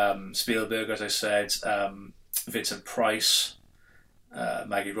do. Spielberg, as I said, Vincent Price,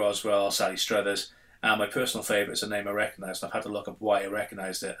 Maggie Roswell, Sally Struthers, and my personal favourite is a name I recognise, and I've had to look up why I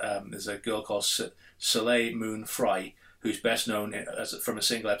recognised it. There's a girl called Soleil Moon Frye, who's best known from a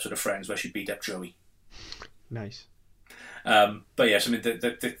single episode of Friends where she beat up Joey. Nice. But yes, I mean,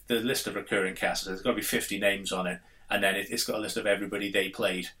 the list of recurring cast, there's got to be 50 names on it, and then it's got a list of everybody they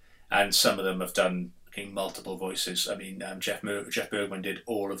played. And some of them have done multiple voices. I mean, Jeff Bergman did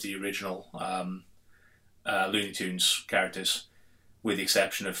all of the original Looney Tunes characters, with the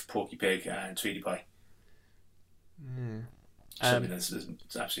exception of Porky Pig and Tweety Pie. Something that's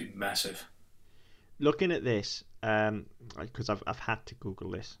absolutely massive. Looking at this, because I've had to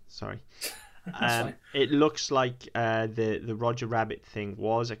Google this. Sorry. Fine. It looks like the Roger Rabbit thing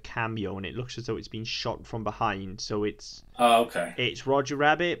was a cameo, and it looks as though it's been shot from behind. So it's okay. It's Roger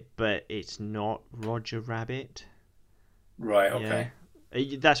Rabbit, but it's not Roger Rabbit. Right. Okay.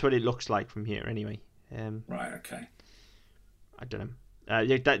 Yeah. That's what it looks like from here, anyway. Right. Okay. I don't know.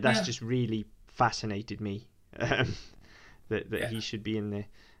 That's just really fascinated me. That he should be in there.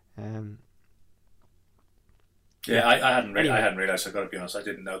 I hadn't realised. I've got to be honest. I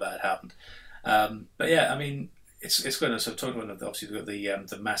didn't know that had happened. But yeah, I mean, it's good. So talking about obviously we've got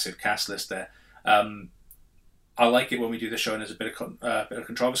the massive cast list there. I like it when we do the show and there's a bit of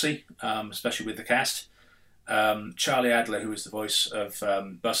controversy, especially with the cast. Charlie Adler, who was the voice of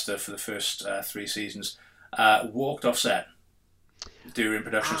Buster for the first 3 seasons, walked off set during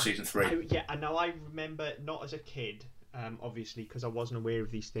production of season 3. And now I remember, not as a kid, obviously, because I wasn't aware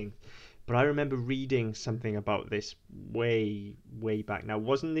of these things, but I remember reading something about this way back. Now,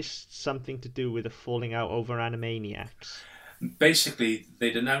 wasn't this something to do with a falling out over Animaniacs? Basically,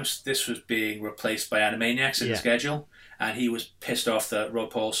 they'd announced this was being replaced by Animaniacs in the schedule, and he was pissed off that Rob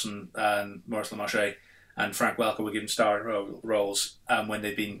Paulson and Maurice LaMarche and Frank Welker were given starring roles when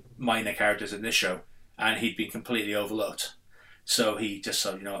they'd been minor characters in this show, and he'd been completely overlooked. So he just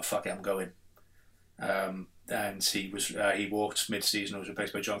said, you know what, fuck it, I'm going. And he walked mid-season and was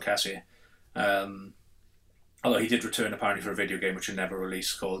replaced by John Cassier. Although he did return apparently for a video game which he never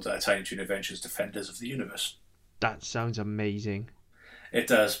released called Tiny Toon Adventures Defenders of the Universe. That sounds amazing. It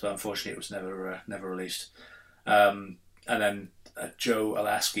does, but unfortunately it was never released. And then Joe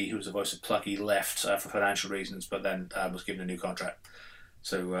Alaskey, who was the voice of Plucky, left for financial reasons, but then was given a new contract.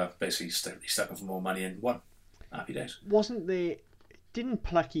 So basically he stuck him for more money and won. Happy days. Didn't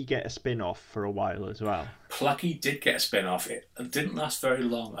Plucky get a spin-off for a while as well? Plucky did get a spin-off. It didn't last very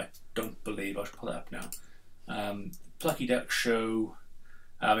long, I don't believe. I should pull it up now. Plucky Duck Show,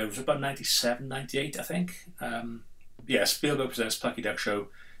 it was about 97, 98, I think. Spielberg Presents Plucky Duck Show,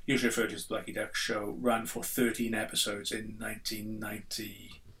 usually referred to as Plucky Duck Show, ran for 13 episodes in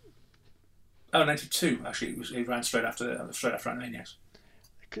 1990. Oh, 92, actually. It ran straight after Animaniacs.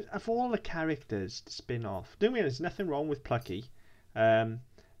 Because of all the characters to spin off, don't mean there's nothing wrong with Plucky,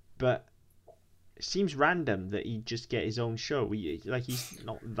 but it seems random that he'd just get his own show. He's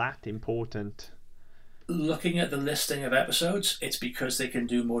not that important. Looking at the listing of episodes, it's because they can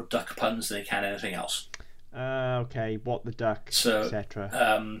do more duck puns than they can anything else. Okay, What the Duck,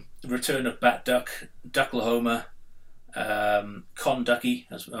 etc. Return of Bat Duck, Ducklahoma, Con Ducky,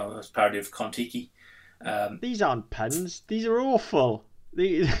 as parody of Kon-Tiki. These aren't puns. These are awful.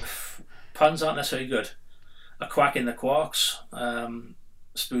 Puns aren't necessarily good. A Quack in the Quarks,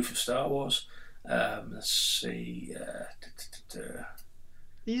 spoof of Star Wars. Let's see.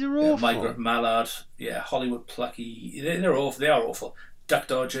 These are awful. Migrant Mallard, Hollywood Plucky. They're awful. They are awful. Duck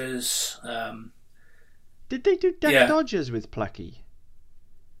Dodgers. Did they do Duck Dodgers with Plucky?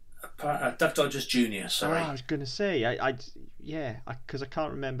 Duck Dodgers Junior. Sorry. I was gonna say because I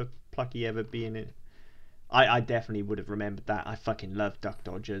can't remember Plucky ever being in. I definitely would have remembered that. I fucking love Duck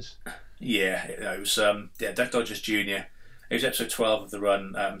Dodgers. Yeah, it was Duck Dodgers Junior. It was episode 12 of the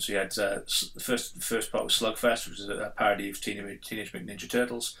run. So you had the first part was Slugfest, which is a parody of Teenage Mutant Ninja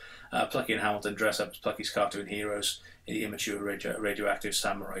Turtles. Plucky and Hamilton dress up as Plucky's cartoon heroes in the immature radioactive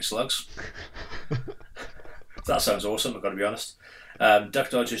samurai slugs. That sounds awesome, I've got to be honest. Duck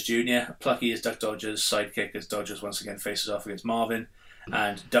Dodgers Jr. Plucky is Duck Dodgers' sidekick as Dodgers once again faces off against Marvin.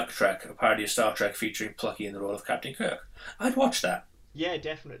 And Duck Trek, a parody of Star Trek featuring Plucky in the role of Captain Kirk. I'd watch that. Yeah,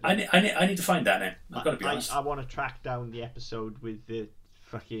 definitely. I need to find that now. I've got to be honest. I want to track down the episode with the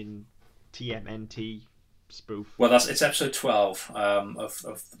fucking TMNT spoof. Well, it's episode 12 of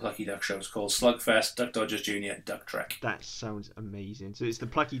the Plucky Duck Show. It's called Slugfest, Duck Dodgers Jr., Duck Trek. That sounds amazing. So it's the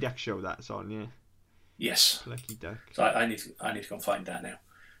Plucky Duck Show that's on, yeah? Yes. Plucky Duck. So I need to go and find that now.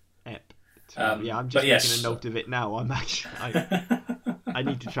 I'm just making a note of it now. I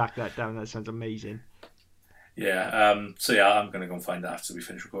need to track that down. That sounds amazing. Yeah. I'm going to go and find that after we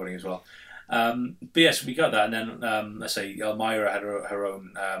finish recording as well. But yes, we got that, and then let's say Elmira had her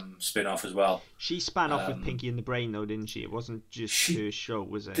own spin-off as well. She span off with Pinky and the Brain, though, didn't she? It wasn't just her show,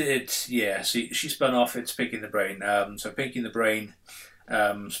 was it? Yeah. She spun off. It's Pinky and the Brain. So Pinky and the Brain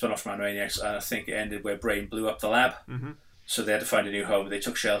spun off from Animaniacs, and I think it ended where Brain blew up the lab. Mm-hmm. So they had to find a new home. They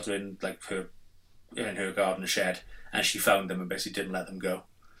took shelter in her garden shed, and she found them and basically didn't let them go.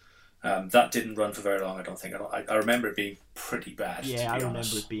 That didn't run for very long, I don't think. I remember it being pretty bad. Yeah, I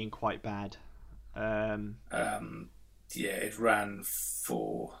remember it being quite bad. It ran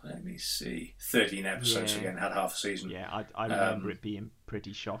for 13 episodes. Again, had half a season. Yeah, I remember it being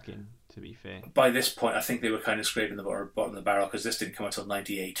pretty shocking. To be fair, by this point, I think they were kind of scraping the bottom of the barrel because this didn't come until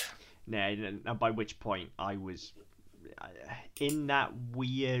 98. and by which point I was in that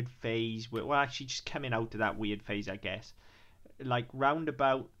weird phase where, well, actually just coming out of that weird phase, I guess. Like round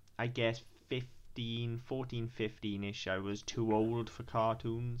about, I guess, 14, 15-ish, I was too old for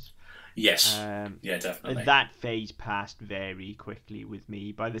cartoons. Yes. Yeah, definitely. That phase passed very quickly with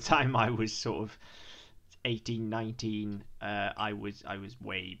me. By the time I was sort of 18, 19, I was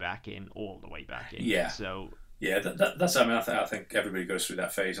way back in, all the way back in. Yeah. So yeah, that's. I mean, I think everybody goes through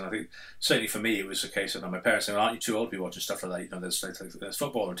that phase, and I think certainly for me, it was a case of my parents saying, "Aren't you too old to be watching stuff like that? You know, there's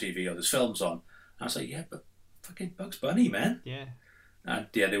football on TV or there's films on." And I was like, "Yeah, but fucking Bugs Bunny, man." Yeah. And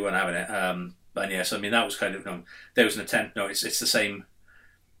yeah, they weren't having it. But yes, I mean that was kind of there was an attempt. No, it's the same.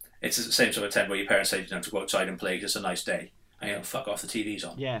 It's the same sort of attempt where your parents say to go outside and play. It's a nice day, and fuck off, the TV's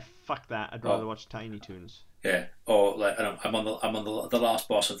on. Yeah, fuck that. I'd rather watch Tiny Toons. Yeah, or like I'm on the last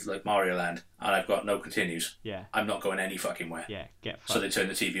boss of like Mario Land, and I've got no continues. Yeah, I'm not going any fucking where. Yeah, get fucked. So they turn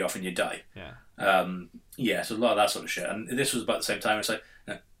the TV off and you die. Yeah. Yeah, so a lot of that sort of shit. And this was about the same time. It's like,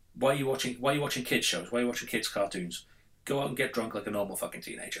 why are you watching kids shows? Why are you watching kids cartoons? Go out and get drunk like a normal fucking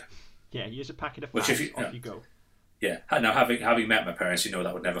teenager. Yeah, use a packet of fags, off you go. Yeah. Now, having met my parents,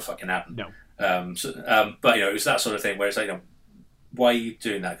 that would never fucking happen. No. But it was that sort of thing where it's like, why are you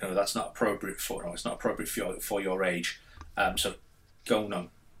doing that? That's not appropriate for. It's not appropriate for your age. So go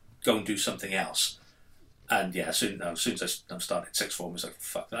and do something else. And yeah, as soon as I started sixth form, I was like,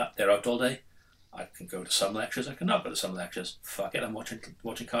 fuck that. They're out all day. I can go to some lectures. I cannot go to some lectures. Fuck it. I'm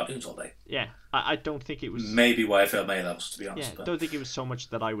watching cartoons all day. Yeah, I don't think it was maybe why I failed my A-levels, to be honest. Yeah, I don't think it was so much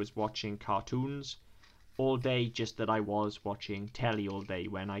that I was watching cartoons all day, just that I was watching telly all day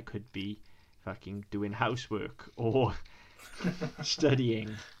when I could be fucking doing housework or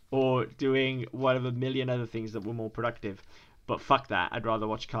studying or doing one of a million other things that were more productive. But fuck that. I'd rather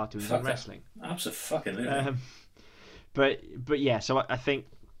watch cartoons than wrestling. Absolutely. But yeah, so I think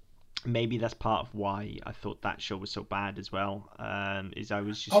maybe that's part of why I thought that show was so bad as well. Is I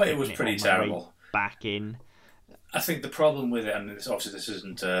was just it was pretty terrible. Back in. I think the problem with it, and obviously this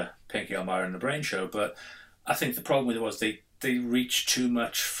isn't Pinky, Elmira and the Brain Show, but I think the problem with it was they reached too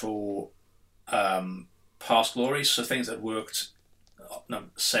much for past glories, so things that worked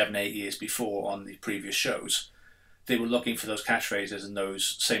 7-8 years before on the previous shows. They were looking for those catchphrases and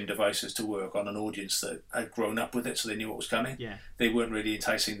those same devices to work on an audience that had grown up with it, so they knew what was coming. Yeah. They weren't really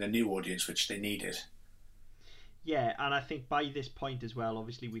enticing the new audience, which they needed. Yeah, and I think by this point as well,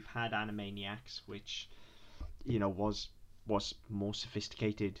 obviously we've had Animaniacs, which was more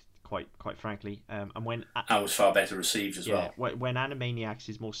sophisticated, quite frankly. And when I was far better received as well. When Animaniacs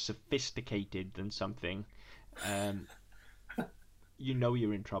is more sophisticated than something,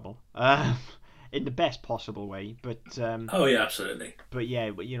 you're in trouble. In the best possible way, but oh yeah, absolutely. But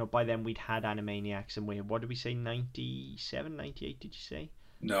yeah, by then we'd had Animaniacs, and what did we say? 97, 98? Did you say?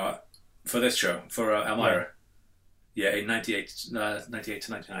 No, for this show, for Elmira. Yeah, in 98 to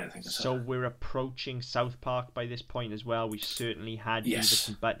 99, I think. So we're approaching South Park by this point as well. We've certainly had Beavis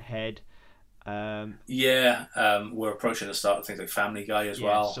and Butthead. We're approaching the start of things like Family Guy as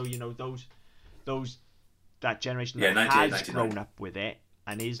well. So those that generation that has 99. grown up with it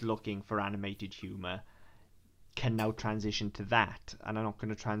and is looking for animated humour can now transition to that, and I'm not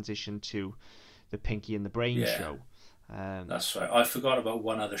going to transition to the Pinky and the Brain show. That's right. I forgot about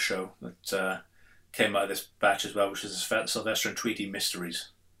one other show that came out of this batch as well, which is the Sylvester and Tweety Mysteries.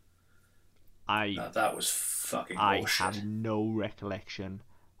 That was fucking bullshit. I have no recollection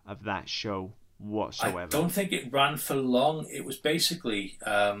of that show whatsoever. I don't think it ran for long. It was basically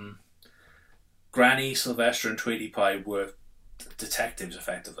Granny, Sylvester and Tweety Pie were detectives,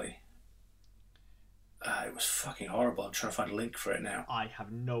 effectively. It was fucking horrible. I'm trying to find a link for it now. I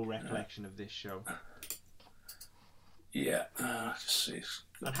have no recollection of this show. Yeah, just see.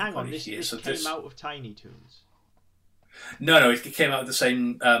 And hang on, this came out of Tiny Toons. No, it came out of the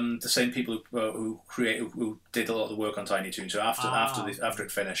same people who did a lot of the work on Tiny Toons. So after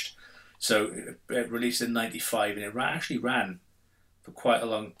it finished, so it released in '95, and it actually ran for quite a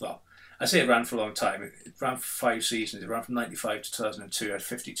long. Well, I say it ran for a long time. It ran for 5 seasons. It ran from '95 to 2002. It had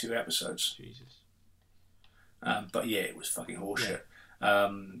 52 episodes. Jesus. But yeah, it was fucking horseshit.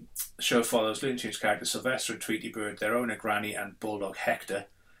 The show follows Looney Tunes characters Sylvester and Tweety Bird, their owner Granny, and Bulldog Hector,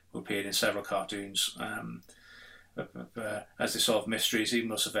 who appeared in several cartoons. As they solve mysteries, even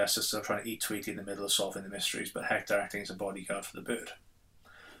though Sylvester's still trying to eat Tweety in the middle of solving the mysteries, but Hector acting as a bodyguard for the bird.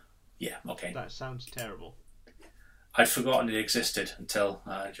 Yeah, okay. That sounds terrible. I'd forgotten it existed until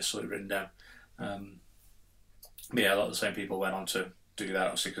I just saw it written down. Yeah, a lot of the same people went on to do that,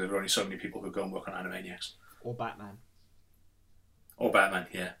 obviously, because there were only so many people who go and work on Animaniacs. Or Batman.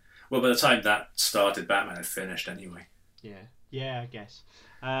 Yeah. Well, by the time that started, Batman had finished anyway. Yeah, I guess.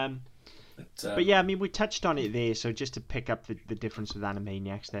 But yeah, I mean, we touched on it there. So just to pick up the difference with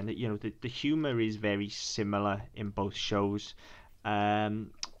Animaniacs, then the humor is very similar in both shows.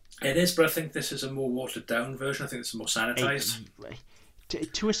 It is, but I think this is a more watered down version. I think it's more sanitized.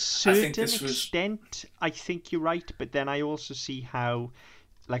 To a certain extent, I think you're right. But then I also see how,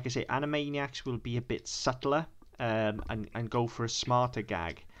 like I say, Animaniacs will be a bit subtler and go for a smarter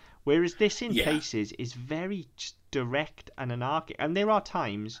gag. Whereas this, in places, is very direct and anarchic. And there are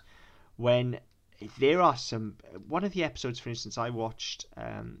times when there are some... One of the episodes, for instance, I watched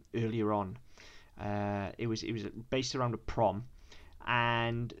earlier on, it was based around a prom.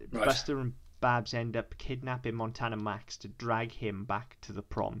 And Buster and Babs end up kidnapping Montana Max to drag him back to the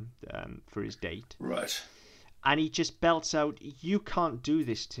prom for his date. Right. And he just belts out, "You can't do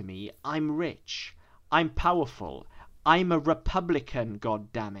this to me. I'm rich. I'm powerful. I'm a Republican,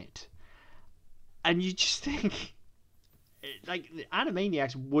 goddammit." And you just think, like, the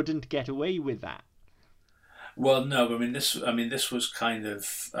Animaniacs wouldn't get away with that. Well, no, I mean this was kind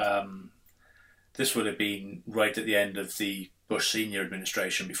of this would have been right at the end of the Bush Senior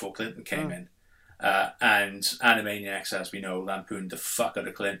administration before Clinton came in, and Animaniacs, as we know, lampooned the fuck out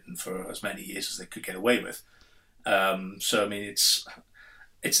of Clinton for as many years as they could get away with. So I mean,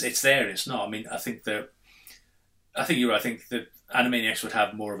 it's there. It's not. I mean, I think you're right. I think that Animaniacs would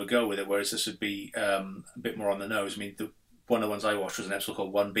have more of a go with it, whereas this would be a bit more on the nose. I mean, one of the ones I watched was an episode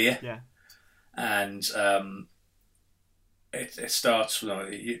called One Beer. Yeah. And it starts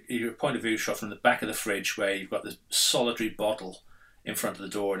with your point of view shot from the back of the fridge, where you've got this solitary bottle in front of the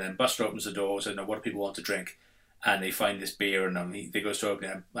door, and then Buster opens the door and says, "No, what do people want to drink?" And they find this beer, and they goes to open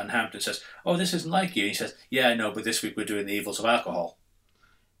it, and Hampton says, "Oh, this isn't like you." And he says, "Yeah, I know, but this week we're doing the evils of alcohol."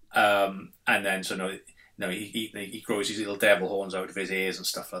 And then he grows his little devil horns out of his ears and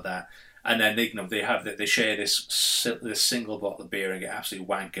stuff like that. And then they share this single bottle of beer and get absolutely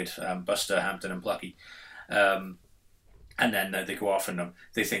wankered. Buster, Hampton, and Plucky. And then they go off and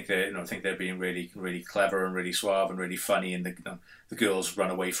they think they're being really, really clever and really suave and really funny, and the girls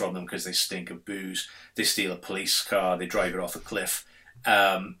run away from them because they stink of booze. They steal a police car, they drive it off a cliff,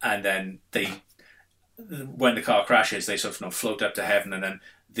 and then when the car crashes, they sort of float up to heaven, and then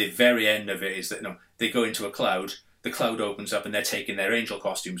the very end of it is that they go into a cloud. The cloud opens up and they're taking their angel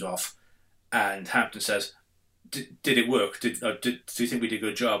costumes off, and Hampton says, Did it work? Do you think we did a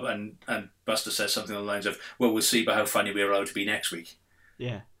good job? And Buster says something along the lines of, "Well, we'll see about how funny we're allowed to be next week."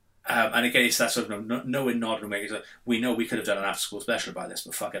 Yeah. And again, it's that sort of knowing, nod, and making. We know we could have done an after-school special about this,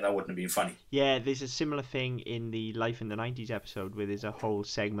 but fuck it, that wouldn't have been funny. Yeah, there's a similar thing in the Life in the 90s episode where there's a whole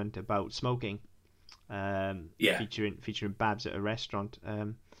segment about smoking. Featuring Babs at a restaurant.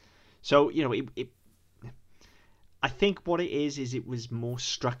 So I think what it is it was more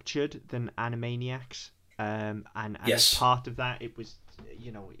structured than Animaniacs. And as part of that, it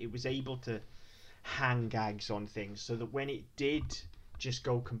was able to hang gags on things so that when it did just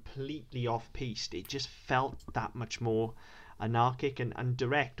go completely off-piste, it just felt that much more anarchic and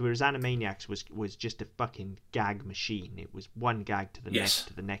direct, whereas Animaniacs was just a fucking gag machine. It was one gag to the next,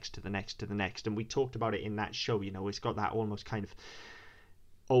 to the next, to the next, to the next. And we talked about it in that show, it's got that almost kind of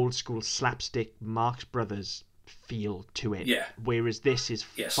old school slapstick Marx Brothers feel to it, whereas this is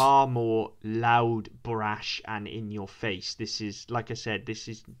far more loud, brash, and in your face. This is, like I said, this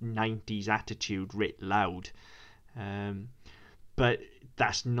is 90s attitude writ loud, but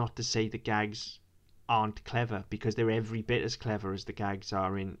that's not to say the gags aren't clever, because they're every bit as clever as the gags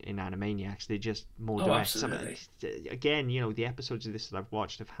are in Animaniacs. They're just more direct. Again, the episodes of this that I've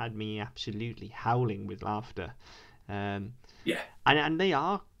watched have had me absolutely howling with laughter, and they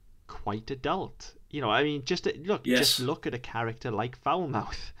are quite adult. I mean, just look at a character like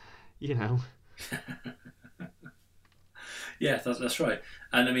Foulmouth, Yeah, that's right.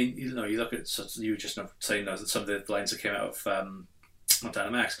 And I mean, you look at you were just saying that some of the lines that came out of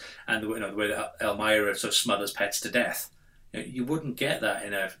Montana Max, and the way that Elmira sort of smothers pets to death. You wouldn't get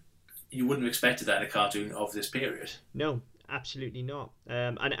that you wouldn't have expected that in a cartoon of this period. No. Absolutely not.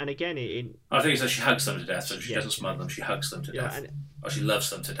 And again, I think it's that she hugs them to death. So she doesn't smother them; she hugs them to death, or she loves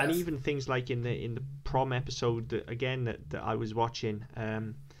them to death. And even things like in the prom episode that I was watching,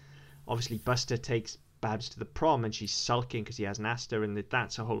 obviously Buster takes Babs to the prom, and she's sulking because he hasn't asked her, and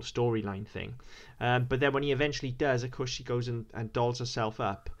that's a whole storyline thing. But then when he eventually does, of course, she goes and dolls herself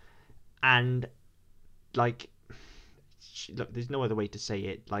up, and look, there's no other way to say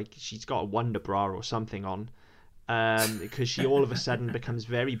it. Like, she's got a Wonder Bra or something on. Because she all of a sudden becomes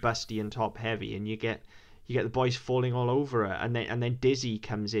very busty and top heavy, and you get the boys falling all over her, and then Dizzy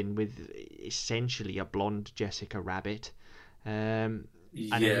comes in with essentially a blonde Jessica Rabbit, and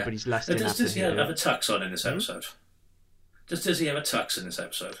everybody's lusting after her. Does Dizzy have a tux on in this episode? Does Dizzy have a tux in this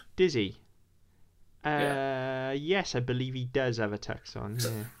episode? Dizzy? Yes, I believe he does have a tux on.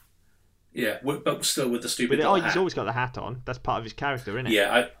 Yeah, but still with the stupid hat. He's always got the hat on. That's part of his character, isn't it?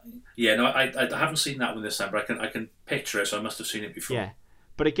 I haven't seen that one this time, but I can picture it, so I must have seen it before. Yeah,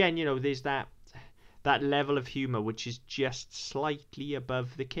 but again, there's that level of humour which is just slightly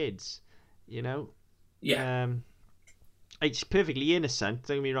above the kids, Yeah. It's perfectly innocent.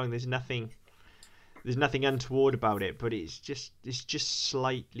 Don't get me wrong. There's nothing untoward about it, but it's just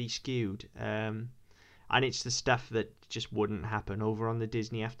slightly skewed. And it's the stuff that just wouldn't happen over on the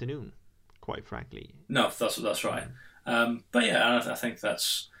Disney afternoon, quite frankly. No, that's right. But yeah, I think that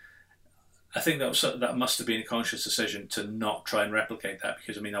must have been a conscious decision to not try and replicate that,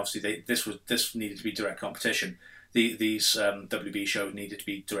 because obviously this needed to be direct competition. These WB shows needed to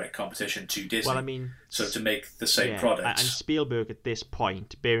be direct competition to Disney. Well, so to make the same product. And Spielberg at this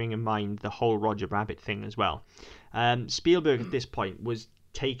point, bearing in mind the whole Roger Rabbit thing as well, Spielberg at this point was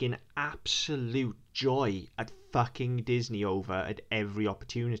taking absolute joy at fucking Disney over at every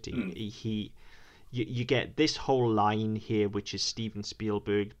opportunity. You get this whole line here, which is Steven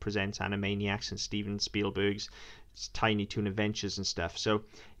Spielberg presents Animaniacs and Steven Spielberg's Tiny Toon Adventures and stuff. So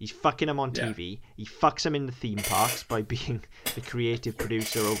he's fucking them on TV. He fucks them in the theme parks by being the creative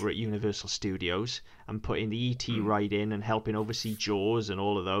producer over at Universal Studios and putting the E.T. ride in and helping oversee Jaws and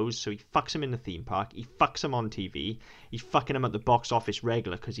all of those. So he fucks them in the theme park. He fucks them on TV. He's fucking them at the box office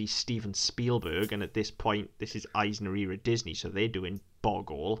regular because he's Steven Spielberg, and at this point, this is Eisner era Disney, so they're doing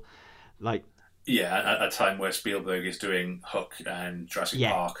bog all. At a time where Spielberg is doing Hook and Jurassic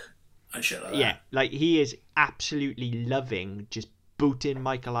Park and shit like that. Yeah, he is absolutely loving just booting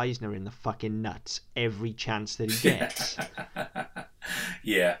Michael Eisner in the fucking nuts every chance that he gets.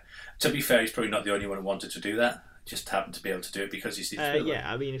 Yeah. To be fair, he's probably not the only one who wanted to do that. Just happened to be able to do it because he's Steven Spielberg.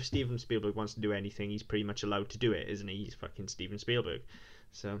 Yeah, if Steven Spielberg wants to do anything, he's pretty much allowed to do it, isn't he? He's fucking Steven Spielberg.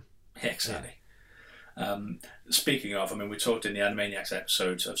 So. Yeah, exactly. Speaking of, we talked in the Animaniacs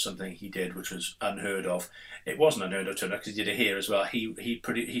episode of something he did which was unheard of. It wasn't unheard of to him because he did it here as well.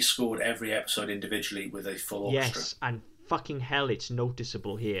 He scored every episode individually with a full orchestra. Yes, and fucking hell, it's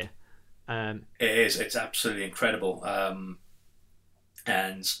noticeable here. It is. It's absolutely incredible. We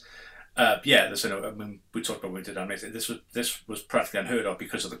talked about when we did Animaniacs. This was practically unheard of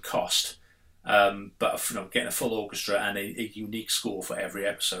because of the cost. But getting a full orchestra and a unique score for every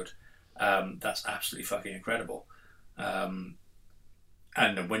episode. That's absolutely fucking incredible. And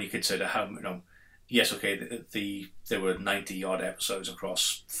when you consider how, there were 90 odd episodes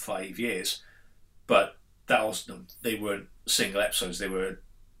across 5 years, but that also, they weren't single episodes. They were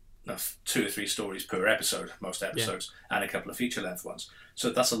 2 or 3 stories per episode, most episodes, and a couple of feature length ones.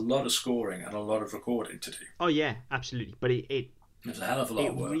 So that's a lot of scoring and a lot of recording to do. Oh yeah, absolutely. But it's a hell of a lot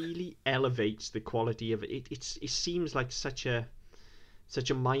of work. It really elevates the quality of it. It seems like such a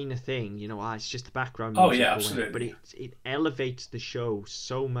minor thing, it's just the background music. Oh yeah, absolutely. But it elevates the show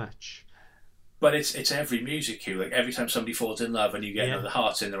so much. But it's every music cue. Like every time somebody falls in love and you get the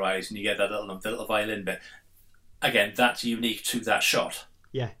hearts in their eyes and you get that little violin bit. Again, that's unique to that shot.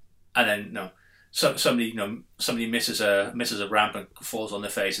 Yeah. And then somebody misses a ramp and falls on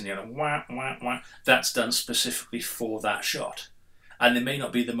their face and wah wah wah. That's done specifically for that shot. And they may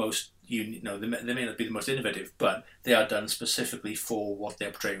not be the most they may not be the most innovative, but they are done specifically for what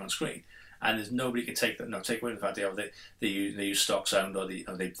they're portraying on screen. And there's nobody can take away the fact they use stock sound or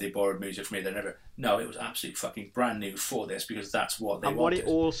they borrowed music from me. No, it was absolutely fucking brand new for this because that's what they wanted. And what it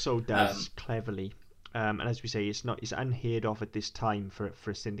also does cleverly, and as we say, it's unheard of at this time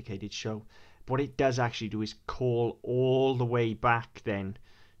for a syndicated show. But what it does actually do is call all the way back then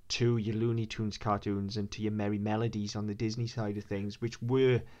to your Looney Tunes cartoons and to your Merry Melodies on the Disney side of things, which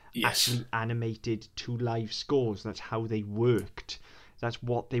were actually animated to live scores. That's how they worked. That's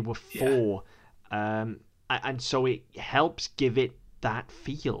what they were for. And so it helps give it that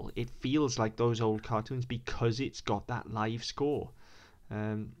feel. It feels like those old cartoons because it's got that live score.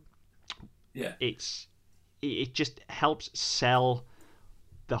 It just helps sell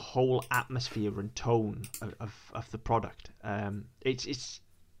the whole atmosphere and tone of the product.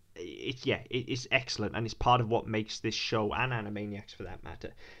 It's excellent, and it's part of what makes this show, and Animaniacs for that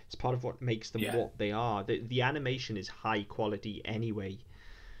matter, it's part of what makes them what they are. The animation is high quality anyway,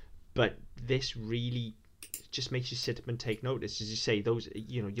 but this really just makes you sit up and take notice. As you say, those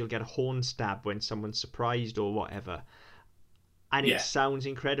you'll get a horn stab when someone's surprised or whatever, and it sounds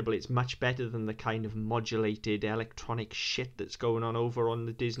incredible. It's much better than the kind of modulated electronic shit that's going on over on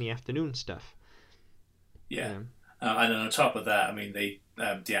the Disney afternoon stuff. And then on top of that, the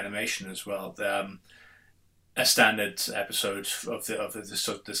animation as well. A standard episode of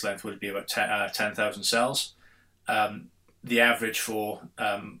this length would be about 10,000 cells. the average for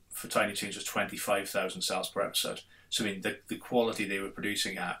Tiny Toons was 25,000 cells per episode. So I mean, the quality they were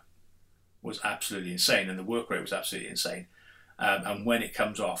producing at was absolutely insane, and the work rate was absolutely insane. And when it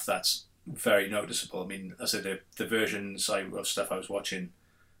comes off, that's very noticeable. I mean, as I said, the versions of stuff I was watching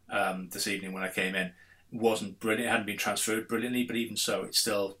this evening when I came in wasn't brilliant. It hadn't been transferred brilliantly, but even so, it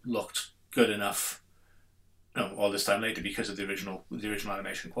still looked good enough. All this time later because of the original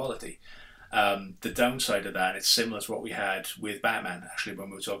animation quality. The downside of that, it's similar to what we had with Batman, actually, when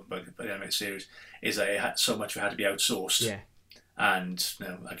we were talking about the animated series, is that it had so much it had to be outsourced. Yeah. And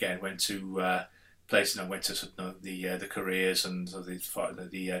again, went to places, went to the Koreas and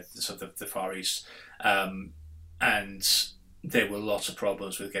the Far East, and there were lots of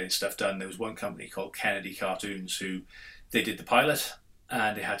problems with getting stuff done. There was one company called Kennedy Cartoons who they did the pilot,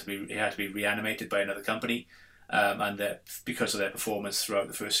 and it had to be reanimated by another company. And that because of their performance throughout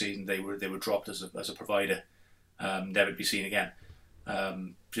the first season, they were dropped as a provider, never to be seen again.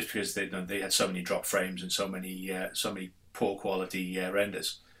 Just because they had so many drop frames and so many poor quality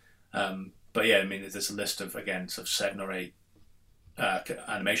renders. But yeah, I mean, there's a list of 7 or 8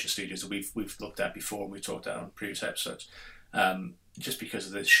 animation studios that we've looked at before and we talked about on previous episodes. Just because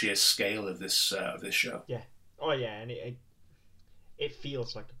of the sheer scale of this show. Yeah. Oh yeah, and it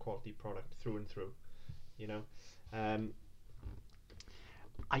feels like a quality product through and through. I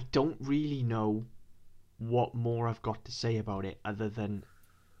don't really know what more I've got to say about it other than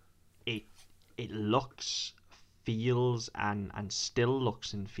it looks, feels, and still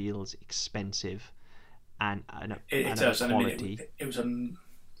looks and feels expensive and it does. Quality. It was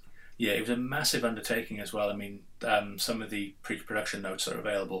a massive undertaking as well. I mean, some of the pre-production notes that are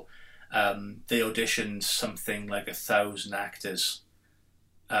available, they auditioned something like 1,000 actors.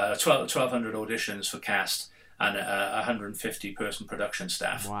 1,200 auditions for cast and a 150-person production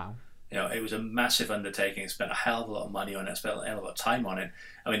staff. Wow. It was a massive undertaking. It spent a hell of a lot of money on it, spent a hell of a lot of time on it.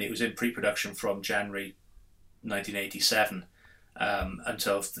 I mean, it was in pre-production from January 1987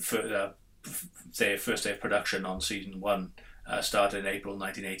 until their first day of production on season 1 started in April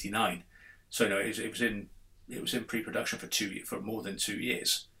 1989. So it was in pre-production for more than 2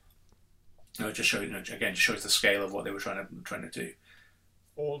 years. It just shows shows the scale of what they were trying to do.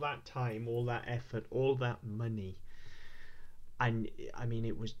 All that time, all that effort, all that money, and I mean,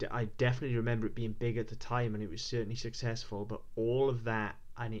 I definitely remember it being big at the time, and it was certainly successful. But all of that,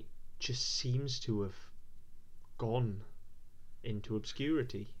 and it just seems to have gone into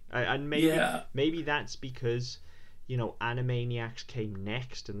obscurity. And maybe that's because Animaniacs came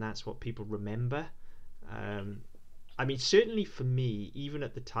next, and that's what people remember. I mean, certainly for me, even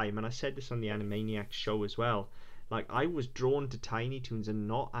at the time, and I said this on the Animaniacs show as well. Like, I was drawn to Tiny Toons and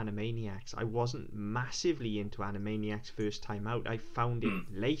not Animaniacs. I wasn't massively into Animaniacs first time out. I found it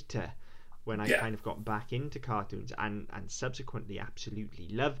later when I kind of got back into cartoons and subsequently absolutely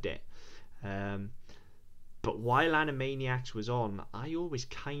loved it. But while Animaniacs was on, I always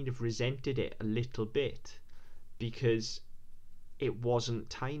kind of resented it a little bit because it wasn't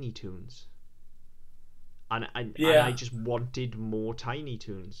Tiny Toons. And I just wanted more Tiny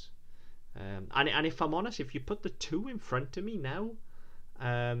Toons. And if I'm honest, if you put the two in front of me now,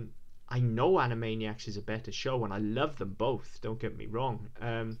 I know Animaniacs is a better show, and I love them both. Don't get me wrong.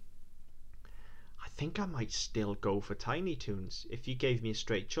 I think I might still go for Tiny Toons if you gave me a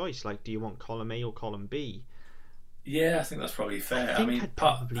straight choice. Like, do you want column A or column B? Yeah, I think that's probably fair. I mean, I'd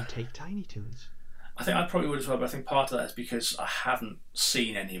probably take Tiny Toons. I think I probably would as well, but I think part of that is because I haven't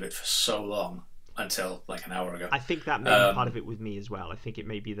seen any of it for so long. Until like an hour ago. I think that may be part of it with me as well. I think it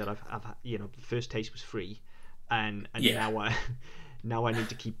may be that I've the first taste was free, and now I need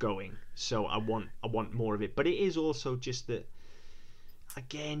to keep going. So I want more of it. But it is also just that,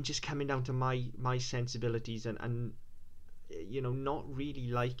 again, just coming down to my sensibilities and not really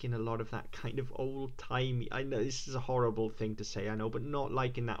liking a lot of that kind of old timey. I know this is a horrible thing to say, I know, but not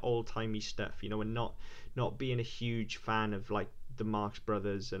liking that old timey stuff, and not being a huge fan of like the Marx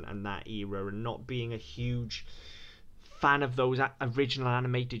Brothers and that era, and not being a huge fan of those original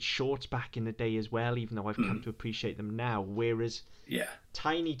animated shorts back in the day as well, even though I've come to appreciate them now. Whereas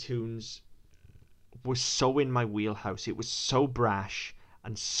Tiny Toons was so in my wheelhouse. It was so brash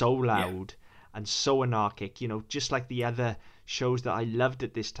and so loud and so anarchic, just like the other shows that I loved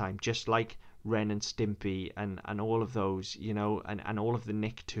at this time, just like Ren and Stimpy and all of those, and all of the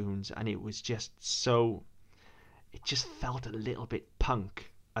Nicktoons, and it was just so... It just felt a little bit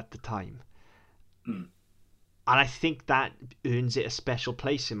punk at the time. And I think that earns it a special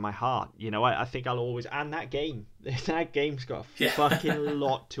place in my heart. I think I'll always... And that game's got a fucking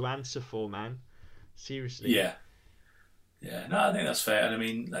lot to answer for, man. Seriously. Yeah. No, I think that's fair. And I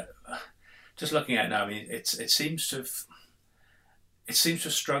mean, just looking at it now, I mean, it seems to have... it seems to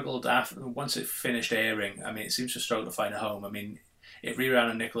have struggled after once it finished airing. I mean, it seems to struggle to find a home. I mean, it reran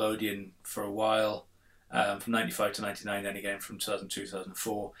on Nickelodeon for a while, from '95 to '99, then again from 2002 to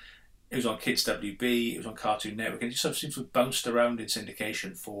 2004. It was on Kids WB, it was on Cartoon Network, and it just sort of seems to have bounced around in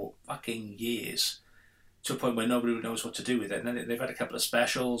syndication for fucking years, to a point where nobody knows what to do with it. And then they've had a couple of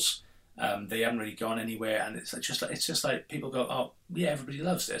specials. They haven't really gone anywhere, and it's just like people go, oh yeah, everybody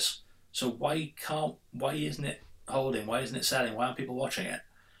loves this. So why isn't it holding? Why isn't it selling? Why aren't people watching it?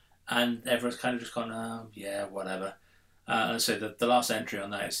 And everyone's kind of just gone, oh yeah, whatever. And so the last entry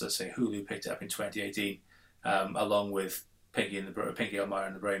on that is, let's say, Hulu picked it up in 2018, along with Pinky Elmira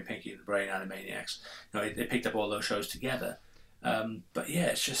and the Brain, Pinky and the Brain, Animaniacs. They picked up all those shows together. But yeah,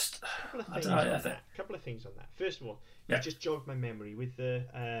 it's just a couple of things on that. First of all, you just jogged my memory with the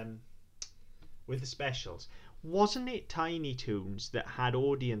specials. Wasn't it Tiny Toons that had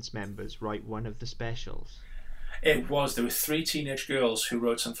audience members write one of the specials? It was. There were 3 teenage girls who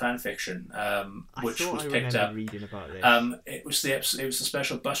wrote some fan fiction, which was picked up. Reading about this. It was the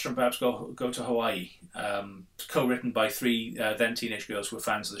special Buster and Babs Go to Hawaii, co-written by 3 then teenage girls who were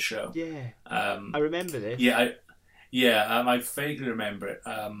fans of the show. Yeah, I remember this. I vaguely remember it.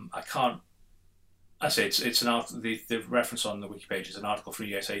 I can't. I say it's an article. The reference on the wiki page is an article from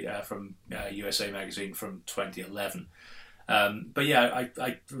USA Magazine from 2011. But yeah,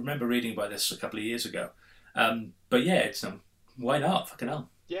 I remember reading about this a couple of years ago. But yeah, it's why not? Fucking hell.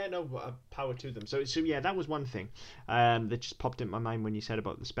 Yeah, no, power to them. So yeah, that was one thing that just popped into my mind when you said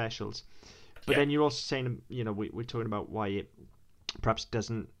about the specials. But then you're also saying, we're talking about why it perhaps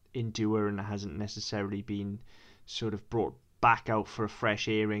doesn't endure and hasn't necessarily been sort of brought back out for a fresh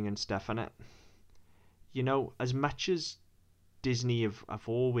airing and stuff. And as much as Disney have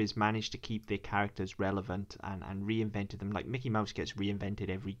always managed to keep their characters relevant and reinvented them, like Mickey Mouse gets reinvented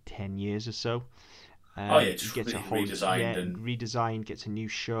every 10 years or so. It's gets redesigned, gets a new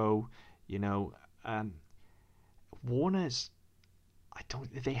show. Warner's,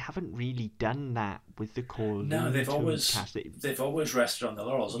 they haven't really done that with the core. No, they've always rested on the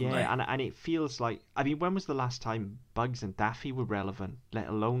laurels, haven't they? Yeah, and it feels like, when was the last time Bugs and Daffy were relevant, let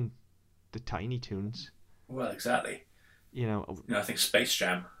alone the Tiny Toons? Well, exactly. I think Space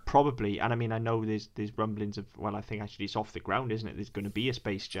Jam. Probably, and I know there's rumblings of, I think actually it's off the ground, isn't it? There's going to be a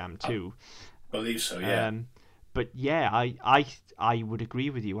Space Jam too. I believe so, yeah. But yeah, I would agree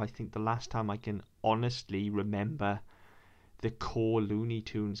with you. I think the last time I can honestly remember the core Looney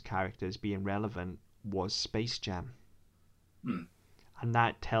Tunes characters being relevant was Space Jam. And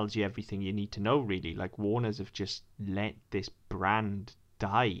that tells you everything you need to know, really. Like, Warner's have just let this brand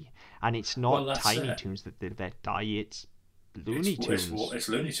die. And it's not Tiny Toons that they've let die, it's Looney Tunes. It's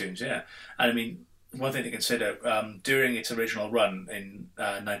Looney Tunes, yeah. And one thing to consider, during its original run in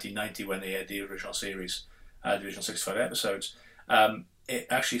 1990, when they had the original series, the original 65 episodes, it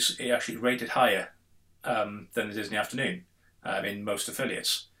actually rated higher than the Disney Afternoon in most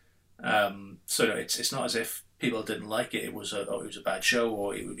affiliates. So it's not as if people didn't like it. It was a bad show,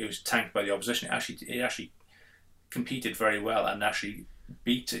 or it was tanked by the opposition. It actually competed very well and actually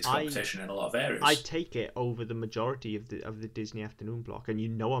beat its competition in a lot of areas. I take it over the majority of the Disney Afternoon block,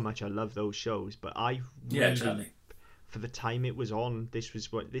 and how much I love those shows. But exactly. For the time it was on, this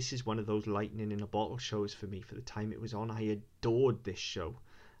is one of those lightning in a bottle shows for me. For the time it was on, I adored this show,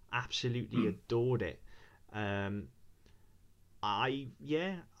 absolutely adored it. I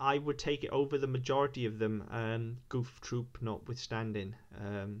would take it over the majority of them, Goof Troop notwithstanding,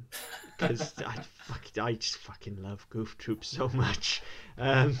 because I just fucking love Goof Troop so much.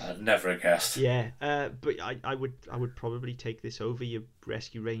 Never a guest. Yeah, but I would probably take this over your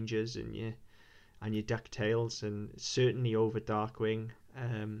Rescue Rangers and your DuckTales, and certainly over Darkwing,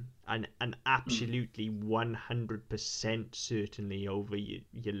 and absolutely 100% certainly over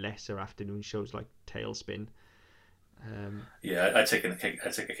your lesser afternoon shows like Tailspin. I'd take a kick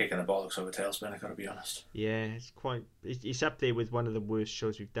in the bollocks over Tailspin, I've got to be honest. Yeah, it's up there with one of the worst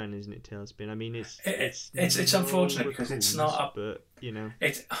shows we've done, isn't it, Tailspin? I mean, it's unfortunate because it's not up, but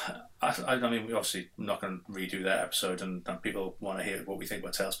it's. I mean, we're obviously not going to redo that episode, and people want to hear what we think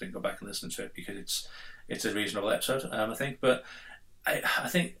about Tailspin, go back and listen to it, because it's a reasonable episode, I think. But I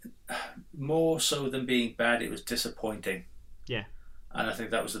think more so than being bad, it was disappointing. Yeah. And I think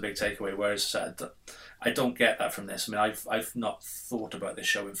that was the big takeaway. Whereas I don't get that from this. I mean, I've not thought about this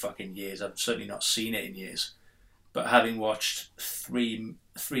show in fucking years. I've certainly not seen it in years. But having watched three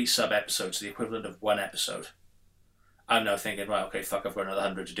sub episodes, the equivalent of one episode, I'm now thinking, right, okay, fuck, I've got another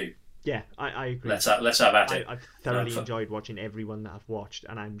 100 to do. Yeah, I agree. Let's have at it. I've thoroughly enjoyed watching every one that I've watched,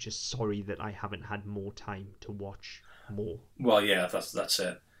 and I'm just sorry that I haven't had more time to watch more. Well, yeah, that's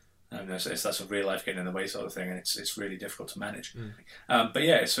it. And it's that's a real life getting in the way sort of thing, and it's really difficult to manage. But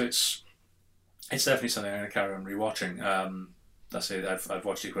yeah, so it's definitely something I'm going to carry on rewatching. That's it. I've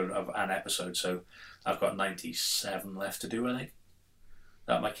watched the equivalent of an episode, so I've got 97 left to do. I think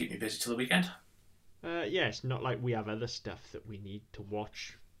that might keep me busy till the weekend. Yeah, it's not like we have other stuff that we need to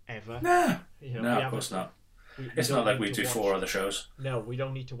watch ever. No, You know, no, we of course haven't- not. we It's don't not like need we to do watch- 4 other shows. No, we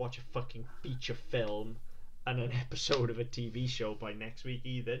don't need to watch a fucking feature film and an episode of a TV show by next week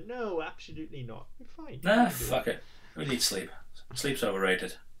either. No, absolutely not. We're fine. Nah, We can do fuck it. We need sleep. Sleep's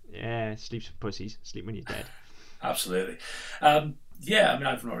overrated. Yeah, sleep's for pussies. Sleep when you're dead. Absolutely. Yeah, I mean,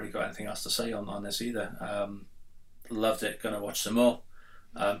 I've not really got anything else to say on this either. Loved it. Going to watch some more.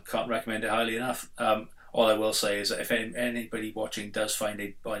 Can't recommend it highly enough. All I will say is that if anybody watching does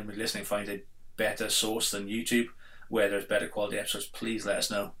listening finds a better source than YouTube, where there's better quality episodes, please let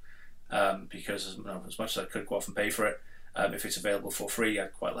us know. Because as much as I could go off and pay for it, if it's available for free,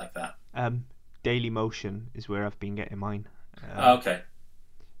 I'd quite like that. Daily Motion is where I've been getting mine. Okay.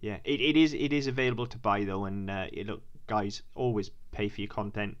 Yeah, it is available to buy though, and look, guys, always pay for your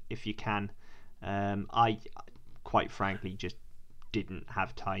content if you can. I quite frankly just didn't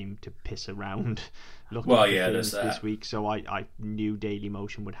have time to piss around looking for things this week, so I knew Daily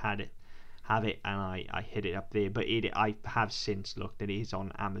Motion would have it, and I hit it up there. But I have since looked. It is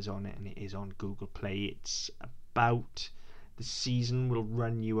on Amazon and it is on Google Play. It's about, the season will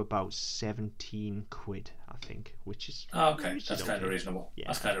run you about 17 quid, I think, which is okay. That's kind of reasonable. Yeah,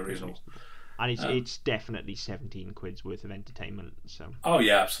 that's kind of reasonable. And it's definitely 17 quid's worth of entertainment. So. Oh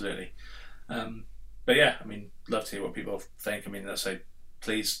yeah, absolutely. But yeah, I mean, love to hear what people think. I mean, let's say,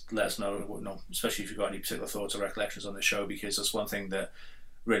 please let us know, especially if you've got any particular thoughts or recollections on the show, because that's one thing that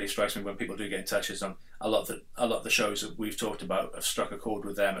really strikes me when people do get in touch is a lot of the shows that we've talked about have struck a chord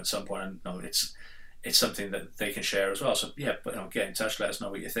with them at some point, and it's something that they can share as well. So yeah, but get in touch, let us know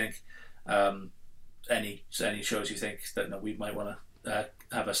what you think. Any shows you think that we might want to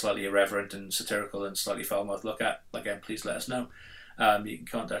have a slightly irreverent and satirical and slightly foul-mouthed look at, again, please let us know. You can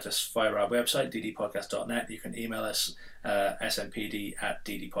contact us via our website, ddpodcast.net. You can email us,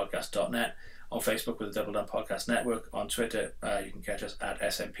 smpd@ddpodcast.net. On Facebook with the Double Down Podcast Network. On Twitter, you can catch us at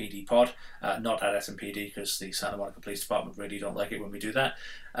SMPDpod, not at SMPD, because the Santa Monica Police Department really don't like it when we do that.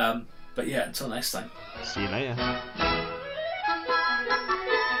 But yeah, until next time. See you later.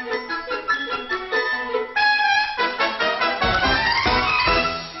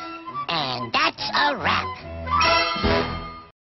 And that's a wrap.